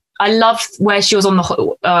I loved where she was on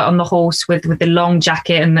the horse with the long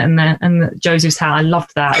jacket and the Joseph's hat. I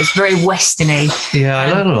loved that. It's very Westerny. Yeah, I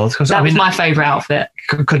don't know. That was my favorite outfit.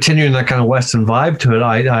 Continuing that kind of Western vibe to it,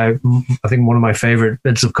 I think one of my favorite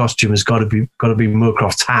bits of costume has got to be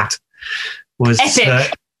Moorcroft's hat.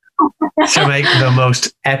 To make the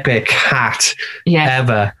most epic hat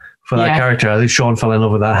ever for that character. I think Sean fell in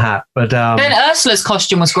love with that hat. But then Ursula's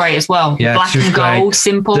costume was great as well. Yeah, Black and gold,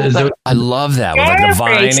 simple. I love that with like the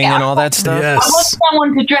vining and all that stuff. Yes. I want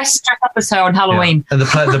someone to dress up as her on Halloween. Yeah. And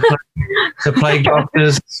the plague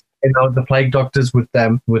doctors, the plague doctors with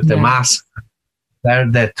them with their masks,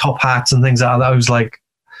 their top hats and things like that. I was like,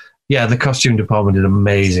 yeah, the costume department did an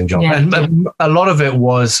amazing job, and a lot of it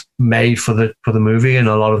was made for the movie, and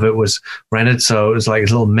a lot of it was rented. So it was like a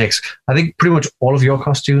little mix. I think pretty much all of your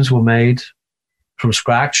costumes were made from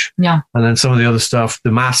scratch. Yeah, and then some of the other stuff,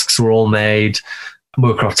 the masks were all made.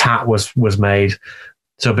 Moorcroft's hat was made.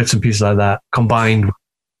 So bits and pieces like that combined with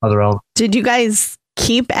other elements. Did you guys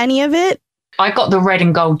keep any of it? I got the red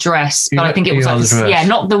and gold dress, but I think it was like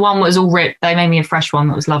not the one that was all ripped. They made me a fresh one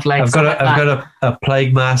that was lovely. I've got a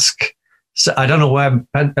plague mask. So I don't know where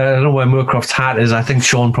Moorcroft's hat is. I think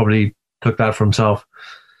Sean probably took that for himself.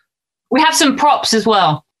 We have some props as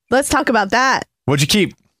well. Let's talk about that. What'd you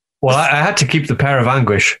keep? Well, I had to keep the pair of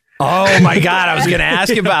anguish. Oh my God, I was going to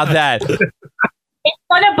ask about that. It's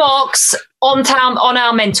on a box on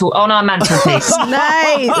our mantelpiece.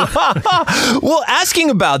 Nice. Well,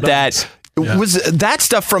 asking about that. Yeah. Was that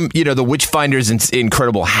stuff from, the Witchfinder's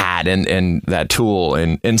incredible hat and that tool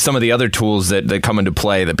and some of the other tools that come into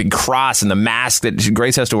play, the big cross and the mask that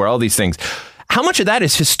Grace has to wear, all these things. How much of that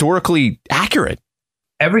is historically accurate?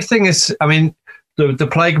 Everything is, the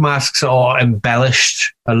plague masks are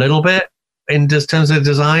embellished a little bit in terms of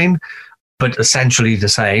design, but essentially the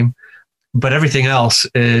same. But everything else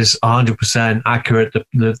is 100% accurate.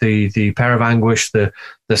 The pair of anguish, the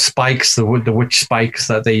spikes, the witch spikes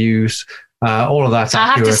that they use, all of that's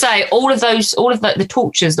accurate. I have to say, all of the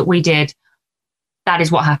tortures that we did, that is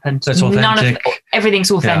what happened. That's authentic.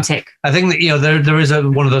 Everything's authentic. Yeah. I think that there is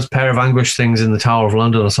one of those pair of anguish things in the Tower of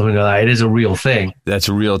London or something like that. It is a real thing. That's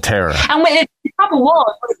a real terror. And the trouble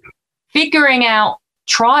was figuring out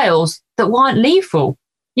trials that weren't lethal.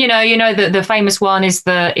 The famous one is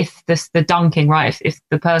the dunking, right? If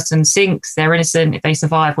the person sinks, they're innocent. If they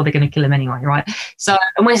survive, well, they're going to kill them anyway, right? So,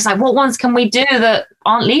 and we're just like, what ones can we do that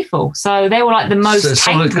aren't lethal? So they were like the most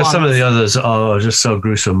tamed ones. Some of the others are just so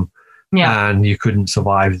gruesome, and you couldn't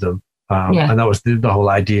survive them. And that was the whole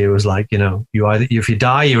idea. Was like, you either if you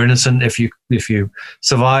die, you're innocent. If you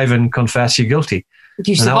survive and confess, you're guilty. If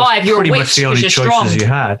you survive, you're pretty a witch much the only choices strong. you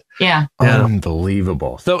had. Yeah.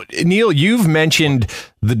 Unbelievable. So, Neil, you've mentioned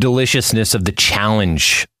the deliciousness of the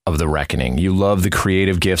challenge of the reckoning. You love the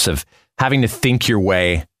creative gifts of having to think your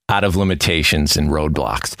way out of limitations and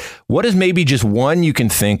roadblocks. What is maybe just one you can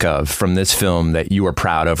think of from this film that you are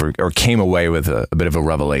proud of or came away with a bit of a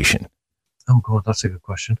revelation? Oh, God, that's a good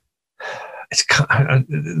question. It's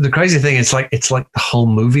the crazy thing. It's like the whole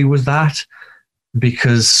movie was that,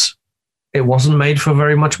 because it wasn't made for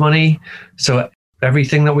very much money. So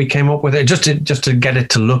everything that we came up with, just to get it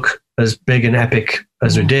to look as big and epic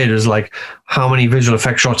as we did, is like, how many visual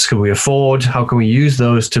effect shots can we afford? How can we use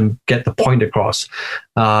those to get the point across?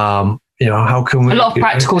 How can we... A lot of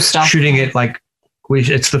practical stuff. Shooting it like...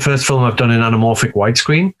 It's the first film I've done in anamorphic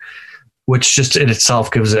widescreen, which just in itself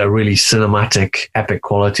gives it a really cinematic, epic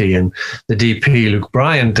quality. And the DP, Luke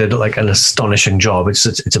Bryan, did like an astonishing job.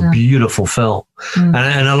 It's a beautiful film.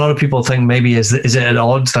 And a lot of people think maybe is it at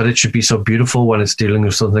odds that it should be so beautiful when it's dealing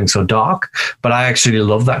with something so dark? But I actually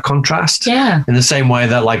love that contrast. Yeah. In the same way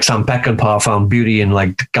that like Sam Peckinpah found beauty in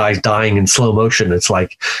like guys dying in slow motion. It's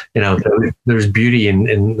like, there's beauty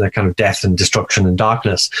in the kind of death and destruction and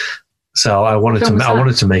darkness. So I wanted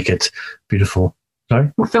to make it beautiful. Sorry?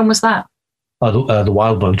 What film was that? The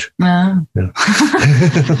Wild Bunch. Yeah.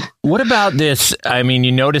 What about this? I mean,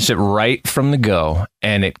 you notice it right from the go,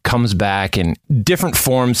 and it comes back in different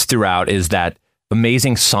forms throughout, is that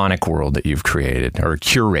amazing sonic world that you've created or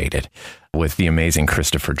curated with the amazing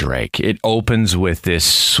Christopher Drake. It opens with this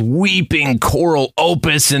sweeping choral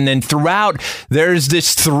opus, and then throughout, there's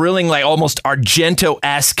this thrilling, like almost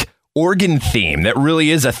Argento-esque organ theme that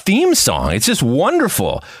really is a theme song. It's just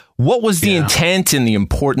wonderful. What was the intent and the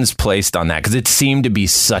importance placed on that? Because it seemed to be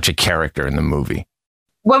such a character in the movie.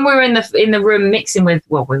 When we were in the room mixing with,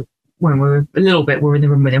 when we were a little bit, we were in the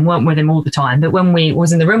room with him, weren't with him all the time. But when we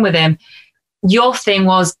was in the room with him, your thing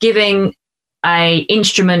was giving a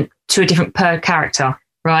instrument to a different character,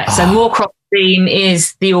 right? So Moorcroft's theme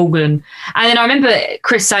is the organ. And then I remember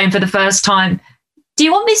Chris saying for the first time, do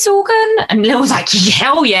you want this organ? And Lil was like,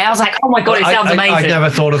 hell yeah. I was like, oh my God, it sounds amazing. I never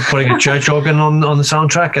thought of putting a church organ on the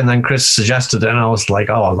soundtrack. And then Chris suggested it. And I was like,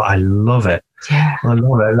 oh, I love it. Yeah. I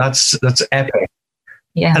love it. That's epic.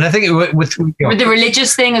 Yeah. And I think with the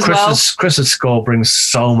religious thing as Chris's score brings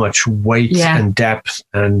so much weight and depth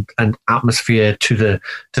and atmosphere to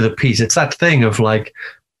the piece. It's that thing of like,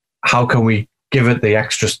 how can we give it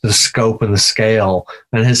the scope and the scale,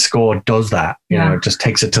 and his score does that. You know, it just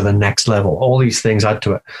takes it to the next level. All these things add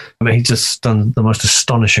to it. I mean, he's just done the most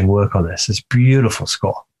astonishing work on this. It's a beautiful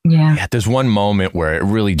score. Yeah. There's one moment where it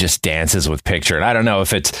really just dances with picture. And I don't know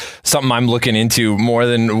if it's something I'm looking into more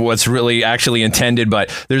than what's really actually intended, but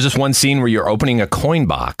there's this one scene where you're opening a coin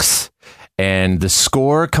box and the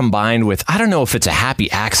score combined with, I don't know if it's a happy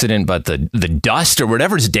accident, but the dust or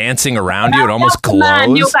whatever's dancing around you, it almost glows.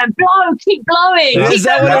 Man, you're going, blow, keep blowing. Is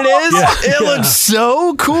that what it is? It looks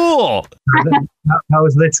so cool. That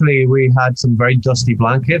was literally, we had some very dusty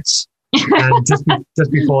blankets. And just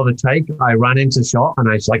before the take, I ran into shot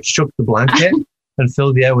and I like shook the blanket and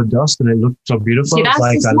filled the air with dust, and it looked so beautiful. See, that's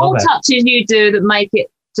like, the small touches you do that make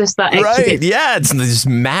it just that extra bit. Yeah, it's just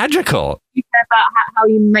magical. You care about how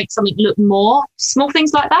you make something look more small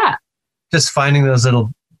things like that. Just finding those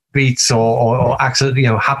little beats or accident,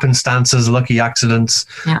 happenstances, lucky accidents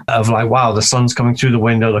of like, wow, the sun's coming through the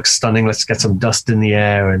window, looks stunning. Let's get some dust in the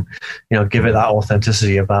air and give it that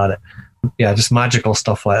authenticity about it. Yeah, just magical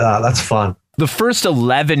stuff like that. That's fun. The first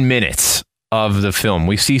 11 minutes of the film,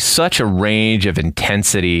 we see such a range of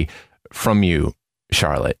intensity from you,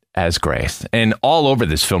 Charlotte, as Grace. And all over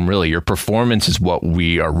this film, really, your performance is what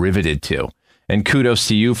we are riveted to. And kudos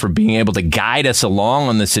to you for being able to guide us along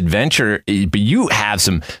on this adventure. But you have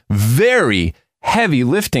some very heavy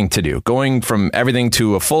lifting to do, going from everything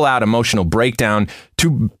to a full-out emotional breakdown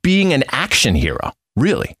to being an action hero,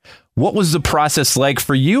 really. What was the process like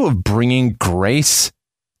for you of bringing Grace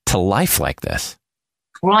to life like this?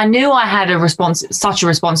 Well, I knew I had such a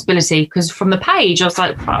responsibility, because from the page, I was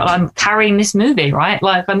like, I'm carrying this movie, right?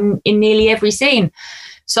 Like, I'm in nearly every scene.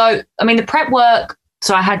 So, I mean, the prep work,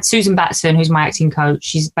 so I had Susan Batson, who's my acting coach.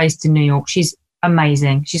 She's based in New York. She's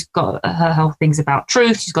amazing. She's got her whole things about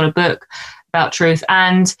truth. She's got a book about truth.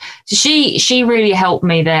 And she really helped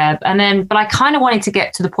me there. But I kind of wanted to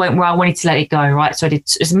get to the point where I wanted to let it go, right? So I did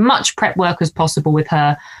as much prep work as possible with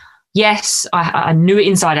her. Yes, I knew it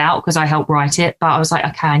inside out because I helped write it, but I was like,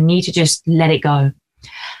 okay, I need to just let it go.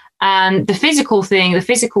 And the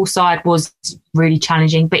physical side was really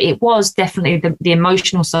challenging, but it was definitely the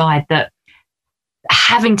emotional side, that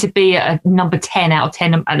having to be a number 10 out of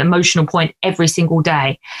 10, an emotional point every single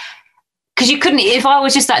day. Because you couldn't, if I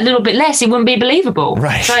was just that little bit less, it wouldn't be believable.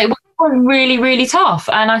 Right. So it was really, really tough.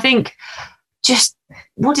 And I think just,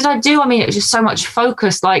 what did I do? I mean, it was just so much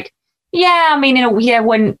focus. Like,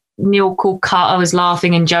 when Neil called cut, I was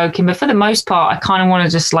laughing and joking. But for the most part, I kind of want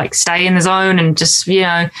to just like stay in the zone and just,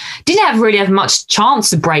 didn't really have much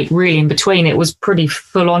chance to break really in between. It was pretty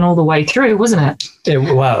full on all the way through, wasn't it?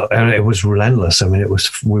 And it was relentless. I mean,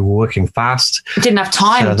 we were working fast. Didn't have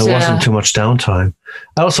time. So there wasn't too much downtime.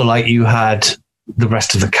 I also like you had the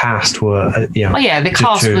rest of the cast were, the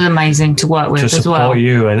cast was amazing to work with as well. To support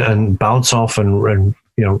you and bounce off and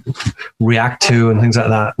react to and things like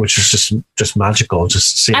that, which is just magical.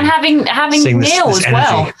 Just seeing, and having Neil as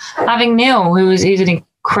well. Having Neil, he's an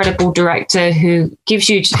incredible director who gives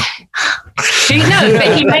you. But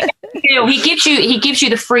he gives you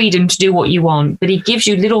the freedom to do what you want, but he gives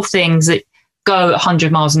you little things that go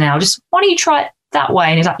 100 miles an hour. Just why don't you try it that way?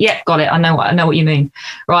 And he's like, yeah, got it. I know what you mean,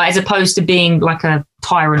 right? As opposed to being like a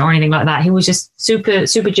tyrant or anything like that. He was just super,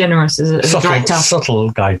 super generous as a director.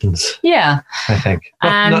 Subtle guidance. Yeah, I think.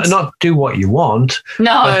 Not do what you want.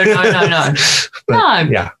 No. But,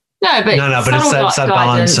 yeah. No, but it's that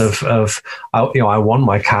balance of I want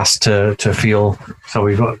my cast to feel. So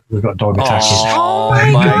we've got dog attacks. Oh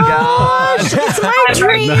my gosh! It's my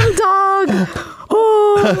dream dog.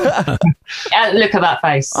 Oh. Look at that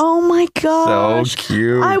face. Oh my gosh! So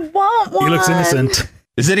cute. I want one. He looks innocent.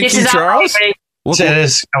 Is it King Charles? It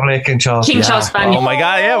is Cavalier King Charles. King Charles Spaniel. Oh my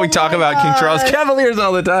God! Yeah, we talk about King Charles Cavaliers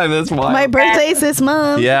all the time. That's why. My birthday's this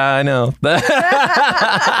month. Yeah, I know.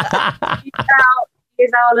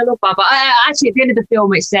 Is our little bubba. Actually, at the end of the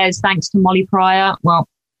film, it says thanks to Molly Pryor. Well,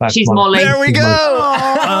 she's Molly. There we go.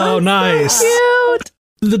 Oh, nice. Cute.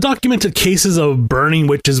 The documented cases of burning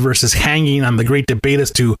witches versus hanging and the great debate as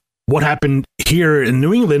to what happened here in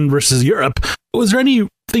New England versus Europe. Was there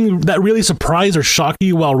anything that really surprised or shocked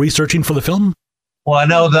you while researching for the film? Well, I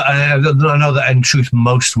know that in truth,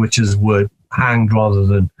 most witches were hanged rather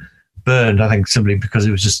than burned. I think simply because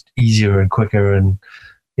it was just easier and quicker, and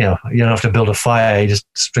you don't have to build a fire; you just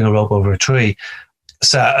string a rope over a tree.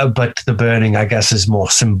 So, but the burning, I guess, is more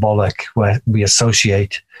symbolic, where we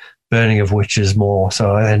associate burning of witches more.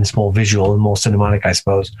 So, and it's more visual and more cinematic, I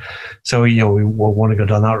suppose. So, we want to go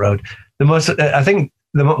down that road. One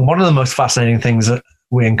of the most fascinating things that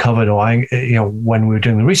we uncovered, when we were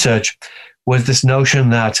doing the research, was this notion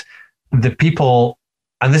that the people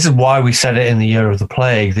and this is why we said it in the year of the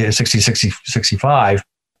plague, the 1665,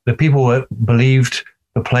 the people believed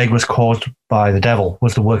the plague was caused by the devil,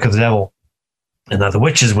 was the work of the devil, and that the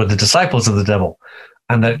witches were the disciples of the devil,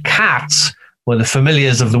 and that cats were the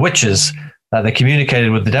familiars of the witches that they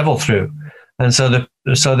communicated with the devil through. And so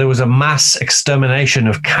there was a mass extermination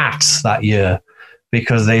of cats that year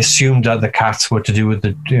because they assumed that the cats were to do with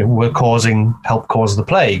help cause the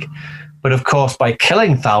plague. But of course, by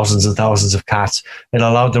killing thousands and thousands of cats, it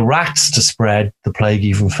allowed the rats to spread the plague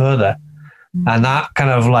even further. And that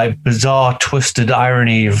kind of like bizarre, twisted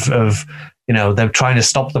irony of them trying to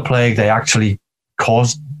stop the plague, they actually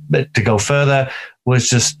caused it to go further, was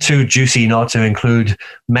just too juicy not to include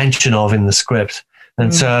mention of in the script.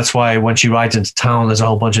 And so that's why when she rides into town, there's a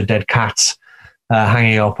whole bunch of dead cats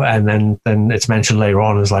hanging up, and then it's mentioned later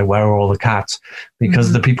on as like, where are all the cats?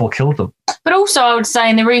 Because the people killed them. But also, I would say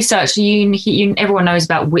in the research, everyone knows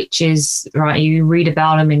about witches, right? You read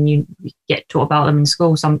about them and you get taught about them in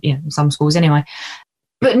school, some schools anyway.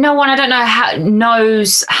 But no one, I don't know,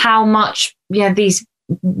 knows how much these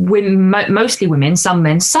women, mostly women, some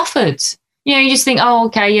men, suffered. You just think, oh,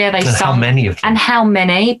 okay, they suffered. How many of them? And how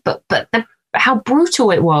many, but how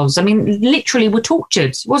brutal it was. I mean, literally were tortured.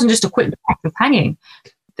 It wasn't just a quick act of hanging.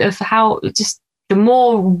 Of how just the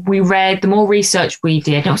more we read, the more research we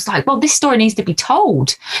did, and it was like, well, this story needs to be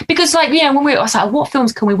told. Because when I was like, what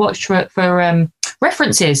films can we watch for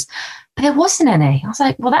references? But there wasn't any. I was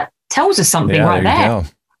like, well, that tells us something right there.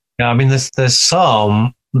 Yeah, I mean, there's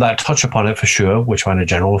some that touch upon it for sure, Witchfinder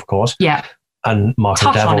General, of course. Yeah. And Mark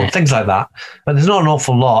the Devil, and things like that. But there's not an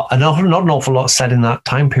awful lot, and not an awful lot said in that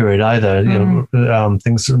time period either.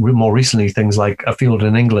 Things more recently, things like A Field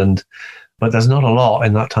in England, but there's not a lot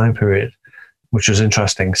in that time period, which was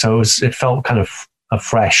interesting. So it felt kind of a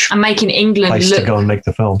fresh and making England place to go and make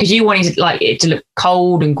the film, because you wanted it to look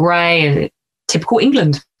cold and grey and typical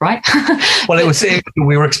England, right? Well,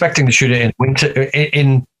 we were expecting to shoot it in winter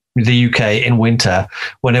in the UK in winter,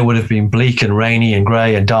 when it would have been bleak and rainy and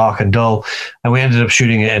grey and dark and dull, and we ended up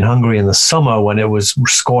shooting it in Hungary in the summer when it was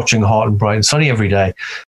scorching hot and bright and sunny every day.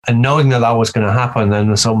 And knowing that was going to happen,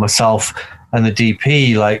 then so myself and the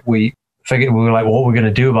DP, we were like, what are we going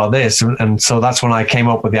to do about this? And so that's when I came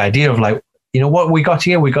up with the idea of what we got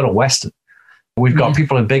here? We got a Western. We've got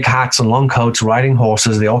people in big hats and long coats riding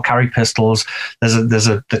horses. They all carry pistols. There's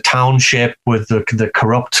the township with the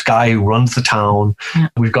corrupt guy who runs the town. Yeah.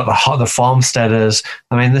 We've got the farmsteaders.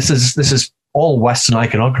 I mean, this is all Western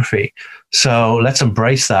iconography. So let's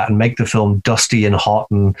embrace that and make the film dusty and hot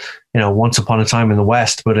and once upon a time in the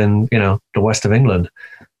West, but in the West of England,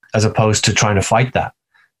 as opposed to trying to fight that.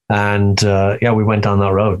 And we went down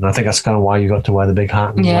that road, and I think that's kind of why you got to wear the big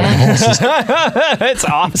hat and ride the horses. It's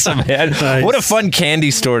awesome, man! Nice. What a fun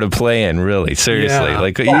candy store to play in, really. Seriously,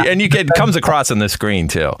 and it comes across on the screen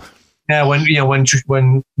too. Yeah, when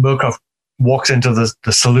Murkoff walks into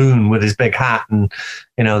the saloon with his big hat, and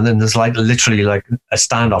then there's literally a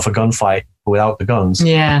standoff, a gunfight without the guns.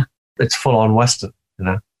 Yeah, it's full on Western,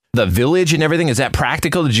 The village and everything, is that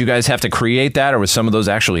practical? Did you guys have to create that, or was some of those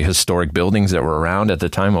actually historic buildings that were around at the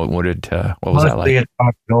time? What was that like? Mostly it's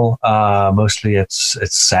practical. Mostly it's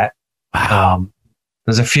set. Wow.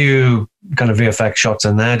 There's a few kind of VFX shots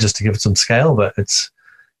in there just to give it some scale, but it's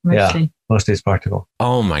mostly it's practical.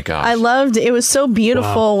 Oh my gosh. I loved it. Was so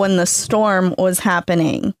beautiful when the storm was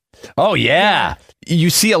happening. Oh yeah.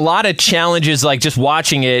 You see a lot of challenges, like just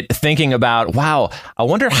watching it, thinking about, wow, I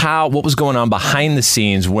wonder what was going on behind the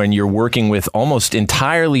scenes when you're working with almost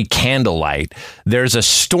entirely candlelight. There's a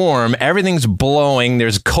storm, everything's blowing,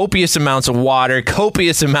 there's copious amounts of water,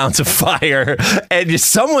 copious amounts of fire, and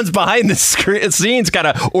just someone's behind the scenes kind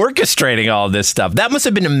of orchestrating all this stuff. That must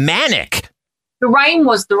have been manic. The rain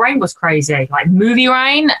was crazy, like movie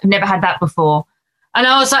rain. I've never had that before. And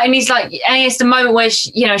I was like, and it's the moment where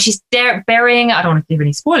she's burying. I don't want to give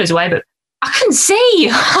any spoilers away, but I couldn't see.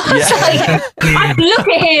 I look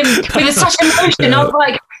at him with such emotion. I was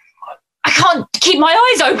like, I can't keep my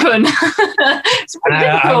eyes open.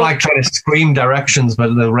 I'm trying to scream directions,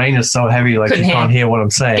 but the rain is so heavy, can't hear what I'm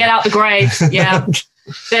saying. Get out the grave. Yeah.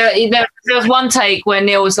 there was one take where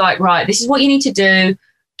Neil was like, right, this is what you need to do.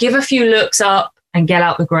 Give a few looks up and get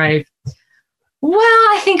out the grave. Well,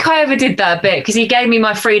 I think I overdid that a bit because he gave me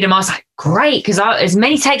my freedom. I was like, great, because as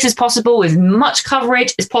many takes as possible, as much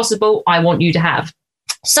coverage as possible, I want you to have.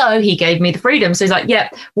 So he gave me the freedom. So he's like, yeah,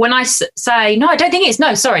 when I say, no, I don't think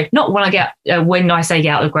not when I say get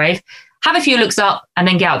out of the grave, have a few looks up and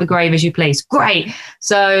then get out of the grave as you please. Great.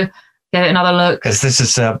 So get another look. Because this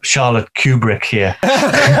is Charlotte Kubrick here.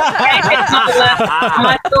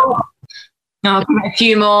 Oh, a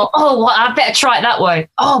few more. Oh, well, I better try it that way.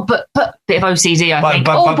 Oh, but bit of OCD, I think.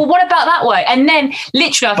 But what about that way? And then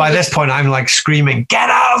literally, by this point, I'm like screaming, "Get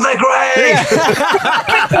out of the grave!"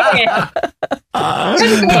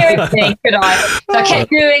 Couldn't hear anything, could I? So I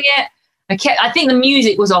kept doing it. I think the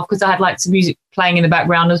music was off because I had like some music playing in the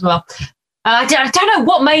background as well. I don't know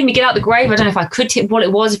what made me get out the grave. I don't know if I could tip what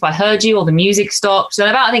it was, if I heard you or the music stopped. So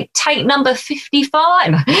about, I think, take number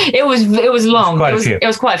 55. It was long. It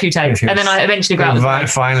was quite a few takes. And then I eventually got out.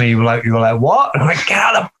 Finally, you were like, what? I'm like, get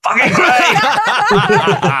out of the fucking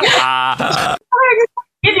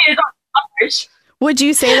grave. Would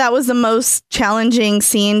you say that was the most challenging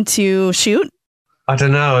scene to shoot? I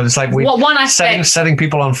don't know. It's like setting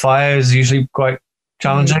people on fire is usually quite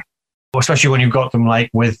challenging. Especially when you've got them like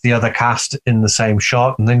with the other cast in the same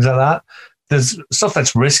shot and things like that. There's stuff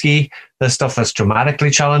that's risky. There's stuff that's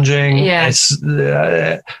dramatically challenging. Yeah.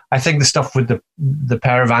 I think the stuff with the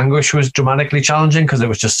pair of anguish was dramatically challenging because it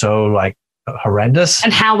was just so like horrendous.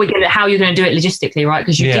 And how you're going to do it logistically, right?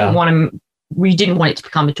 Because you didn't want it to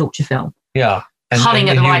become a torture film. Yeah. Cutting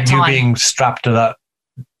at the right time. You being strapped to that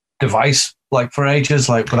device like for ages,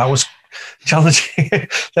 like, but that was challenging.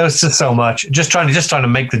 There was just so much. Just trying to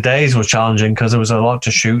make the days was challenging because there was a lot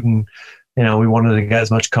to shoot, and we wanted to get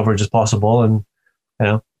as much coverage as possible, and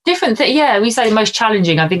different. We say the most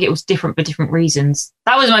challenging. I think it was different for different reasons.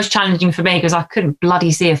 That was the most challenging for me because I couldn't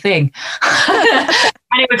bloody see a thing, and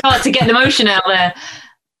it was hard to get the motion out there.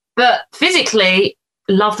 But physically,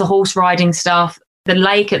 love the horse riding stuff. The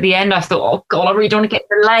lake at the end, I thought, oh God, I really don't want to get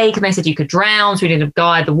to the lake. And they said you could drown. So we did a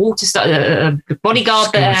guy, the water the bodyguard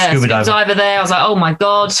scuba diver there. I was like, oh my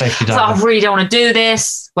God. Safety diver. I really don't want to do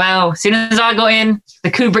this. Well, as soon as I got in,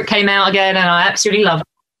 the Kubrick came out again and I absolutely loved it.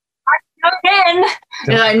 Again.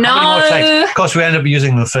 They're like, no. Of course, we ended up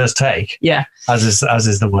using the first take. Yeah. As is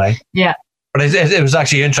the way. Yeah. But it was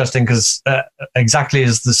actually interesting because exactly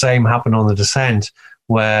as the same happened on The Descent,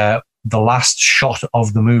 where the last shot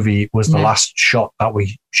of the movie was the last shot that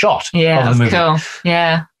we shot. Yeah, of the movie. Cool.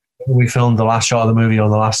 Yeah. We filmed the last shot of the movie on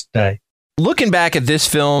the last day. Looking back at this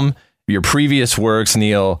film, your previous works,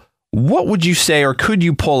 Neil, what would you say, or could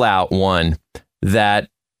you pull out one that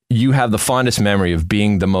you have the fondest memory of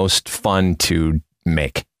being the most fun to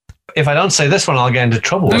make? If I don't say this one, I'll get into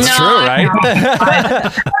trouble. That's true, right?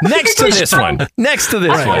 Next to this one. Next to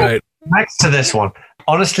this one.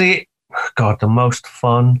 Honestly, God, the most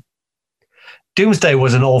fun. Doomsday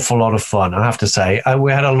was an awful lot of fun, I have to say.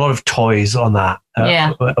 We had a lot of toys on that. We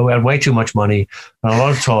had way too much money and a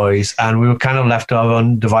lot of toys, and we were kind of left to our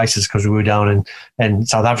own devices because we were down in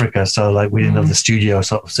South Africa. So like we didn't have the studio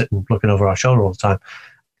sort of sitting looking over our shoulder all the time.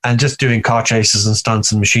 And just doing car chases and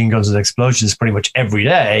stunts and machine guns and explosions pretty much every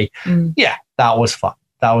day. Yeah, that was fun.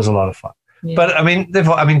 That was a lot of fun. Yeah. But I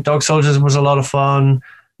mean, Dog Soldiers was a lot of fun.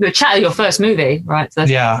 Your first movie, right? So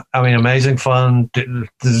yeah, I mean, amazing fun. The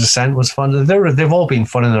Descent was fun. They've all been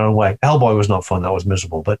fun in their own way. Hellboy was not fun. That was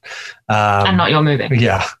miserable. But and not your movie.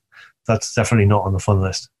 Yeah, that's definitely not on the fun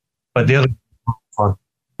list. But the other fun.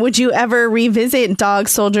 Would you ever revisit Dog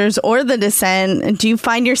Soldiers or The Descent? Do you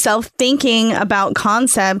find yourself thinking about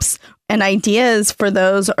concepts and ideas for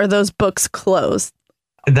those, or those books closed?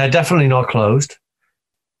 They're definitely not closed.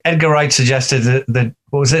 Edgar Wright suggested that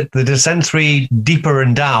what was it? The Descent 3 Deeper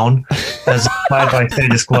and Down, as inspired by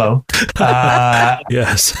Status Quo.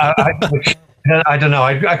 Yes. I don't know.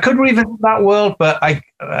 I could revisit that world, but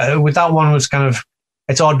with that one was kind of,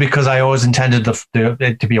 it's odd because I always intended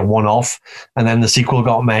it to be a one-off, and then the sequel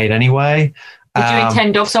got made anyway. Did you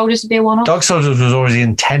intend Dog Soldiers to be a one-off? Dog Soldiers was already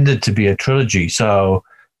intended to be a trilogy, so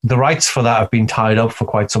the rights for that have been tied up for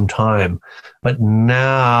quite some time. But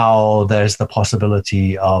now there's the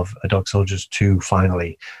possibility of a Dog Soldiers 2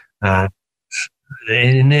 finally. The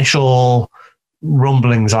initial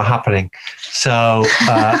rumblings are happening, so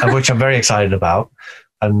of which I'm very excited about,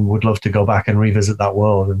 and would love to go back and revisit that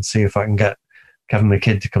world and see if I can get Kevin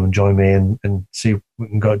McKidd to come and join me and see if we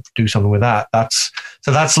can go do something with that.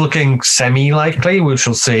 That's looking semi-likely. We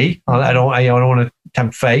shall see. I don't want to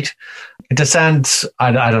tempt fate. Descent,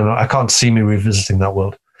 I don't know. I can't see me revisiting that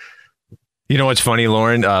world. You know what's funny,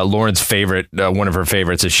 Lauren? Lauren's favorite, one of her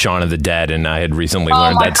favorites is Shaun of the Dead, and I had recently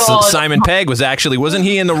learned that Simon Pegg wasn't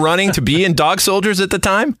he in the running to be in Dog Soldiers at the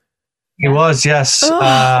time? He was, yes.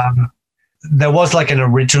 There was like an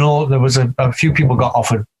original. There was a few people got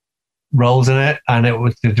offered roles in it, and it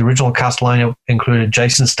was the original cast lineup included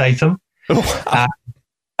Jason Statham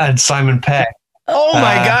and Simon Pegg. Oh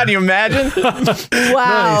my God! You imagine?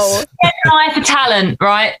 Wow! He has an eye for talent,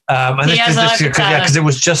 right? Because it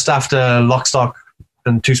was just after Lock, Stock,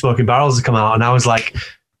 and Two Smoking Barrels had come out, and I was like,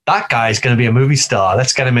 that guy's going to be a movie star.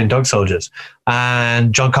 Let's get him in Dog Soldiers.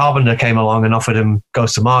 And John Carpenter came along and offered him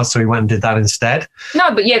Ghost of Mars, so he went and did that instead.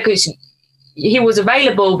 No, but yeah, because he was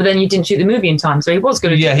available, but then you didn't shoot the movie in time, so he was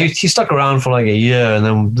going to. Yeah, he stuck around for like a year, and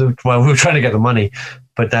then we were trying to get the money,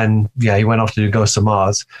 but then he went off to do Ghost of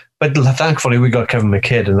Mars. But thankfully, we got Kevin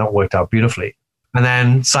McKidd, and that worked out beautifully. And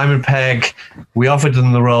then Simon Pegg, we offered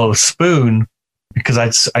him the role of Spoon because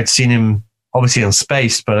I'd seen him obviously on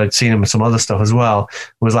Space, but I'd seen him in some other stuff as well.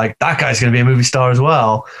 It was like, that guy's going to be a movie star as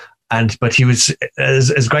well. But he was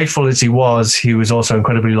as grateful as he was also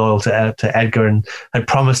incredibly loyal to Edgar, and had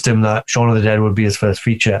promised him that Shaun of the Dead would be his first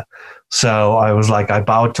feature. So I was like, I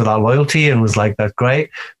bowed to that loyalty and was like, that's great.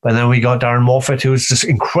 But then we got Darren Morfitt, who was just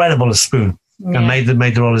incredible as Spoon, and made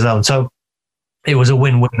the role his own. So it was a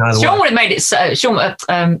win-win either way. Sean would have made it. Sean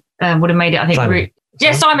would have made it. I think.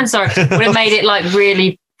 Simon. Sorry, would have made it like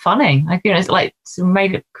really funny. I think it's like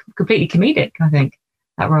made it completely comedic. I think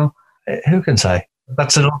that role. Who can say?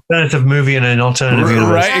 That's an alternative movie in an alternative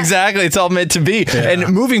universe. Right, exactly. It's all meant to be. Yeah.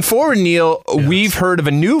 And moving forward, Neil, we've heard of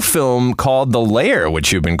a new film called The Lair,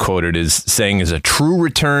 which you've been quoted as saying is a true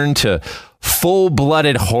return to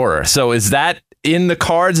full-blooded horror. So is that in the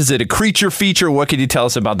cards? Is it a creature feature? What could you tell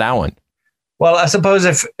us about that one? Well, I suppose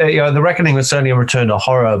if The Reckoning was certainly a return to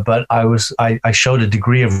horror, but I showed a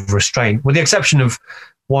degree of restraint, with the exception of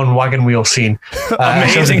one wagon wheel scene.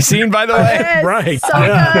 Amazing scene, by the way. Yes, right. So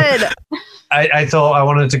good. I thought I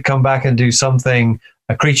wanted to come back and do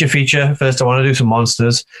a creature feature. First, I want to do some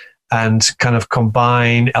monsters and kind of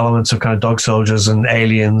combine elements of kind of Dog Soldiers and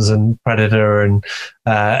Aliens and Predator and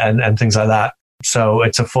things like that. So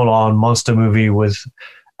it's a full-on monster movie with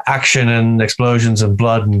action and explosions and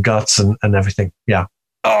blood and guts and everything. Yeah.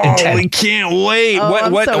 Oh, Intense. we can't wait.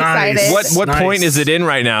 I'm so excited. What point is it in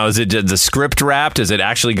right now? Is it the script wrapped? Is it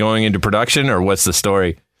actually going into production, or what's the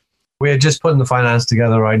story? We're just putting the finance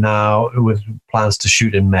together right now with plans to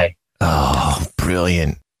shoot in May. Oh,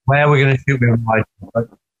 brilliant. Where we're going to shoot, but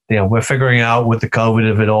we're figuring out with the COVID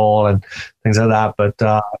of it all and things like that.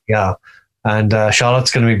 But yeah. And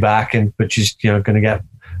Charlotte's going to be back, but she's going to get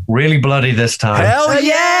really bloody this time. Hell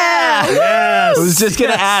yeah! Yes. I was just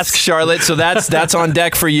going to ask, Charlotte. So that's on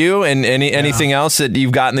deck for you, and anything else that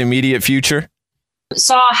you've got in the immediate future?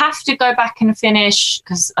 So I have to go back and finish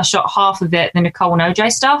because I shot half of it, the Nicole and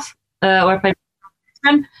OJ stuff, where I played.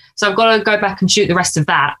 So I've got to go back and shoot the rest of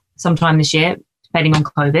that sometime this year, depending on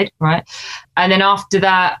COVID, right? And then after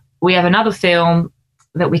that, we have another film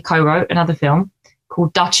that we co-wrote, another film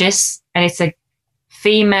called Duchess, and it's a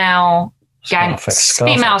female Scarface.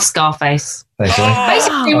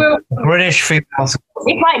 Basically, British female. It's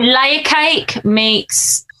like Layer Cake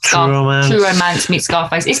meets True Romance meets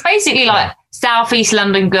Scarface. It's basically like Southeast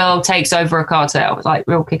London girl takes over a cartel. It's like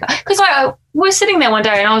real kick-ass. Because we're sitting there one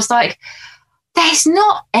day and I was like, there's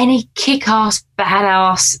not any kick-ass,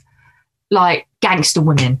 badass, like gangster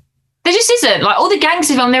women. There just isn't. Like all the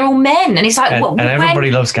gangster films, they're all men. And it's like, and everybody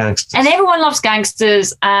loves gangsters. And everyone loves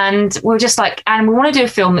gangsters. And we're just like, and we want to do a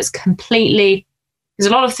film that's completely,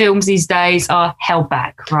 because a lot of films these days are held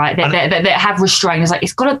back, right? That have restraint. It's like,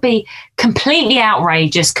 it's got to be completely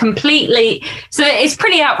outrageous, so it's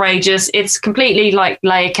pretty outrageous. It's completely like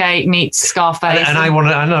Layer Cake meets Scarface. And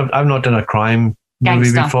I've not done a crime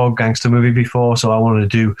gangster movie before. So I wanted to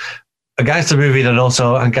do a gangster movie that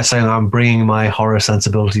also, I'm guessing I'm bringing my horror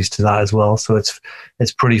sensibilities to that as well. So it's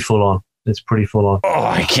pretty full on. Oh,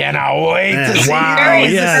 I cannot wait to see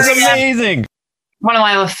this. This is amazing. One of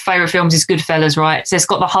my other favorite films is Goodfellas, right? So it's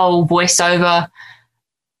got the whole voiceover.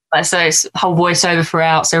 So it's whole voiceover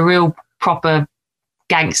throughout. So real proper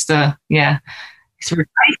gangster. Yeah. It's really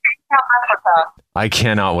I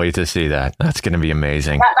cannot wait to see that. That's going to be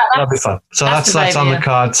amazing. That'll be fun. So that's on the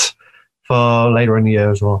cards for later in the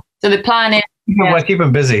year as well. So the plan is we're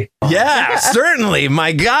keeping busy. Yeah, certainly.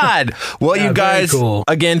 My God. Well, you guys,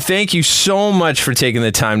 again, thank you so much for taking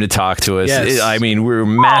the time to talk to us. Yes. I mean, we're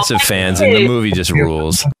massive fans, and the movie just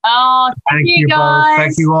rules. Oh, thank you guys.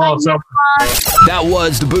 Thank you all so much. That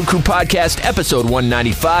was the Boo Crew Podcast, episode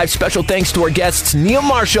 195. Special thanks to our guests, Neil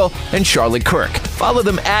Marshall and Charlotte Kirk. Follow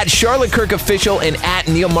them at Charlotte Kirk Official and at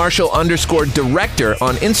Neil Marshall_director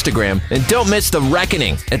on Instagram. And don't miss The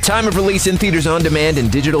Reckoning, at time of release in theaters on demand and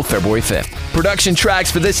digital February 5th. Production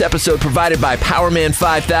tracks for this episode provided by Powerman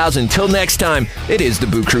 5000. Till next time, it is the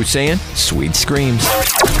Boo Crew saying sweet screams.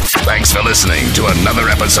 Thanks for listening to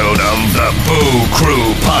another episode of the Boo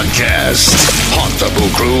Crew Podcast. Haunt the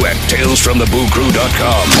Boo Crew at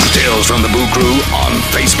talesfromthebooCrew.com. Tales from the Boo Crew on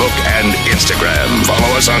Facebook and Instagram.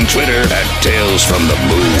 Follow us on Twitter at Tales from the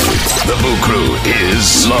Boo. The Boo Crew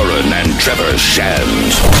is Lauren and Trevor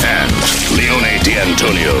Shand and Leone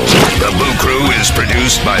D'Antonio. The Boo Crew is produced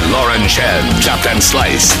Produced by Lauren Chen. Chopped and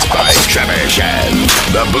sliced by Trevor Chen.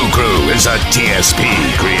 The Boo Crew is a TSP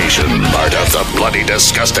creation. Part of the Bloody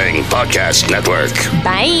Disgusting Podcast Network.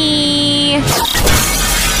 Bye.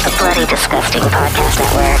 The Bloody Disgusting Podcast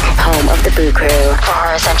Network, home of the Boo Crew, for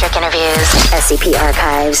horror-centric interviews, SCP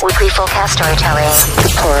archives, weekly full-cast storytelling,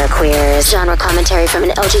 horror queers, genre commentary from an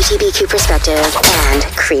LGBTQ perspective, and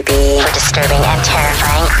creepy, for disturbing and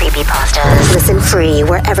terrifying creepypastas. Listen free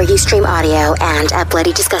wherever you stream audio and at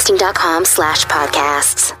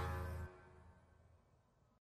bloodydisgusting.com/podcasts.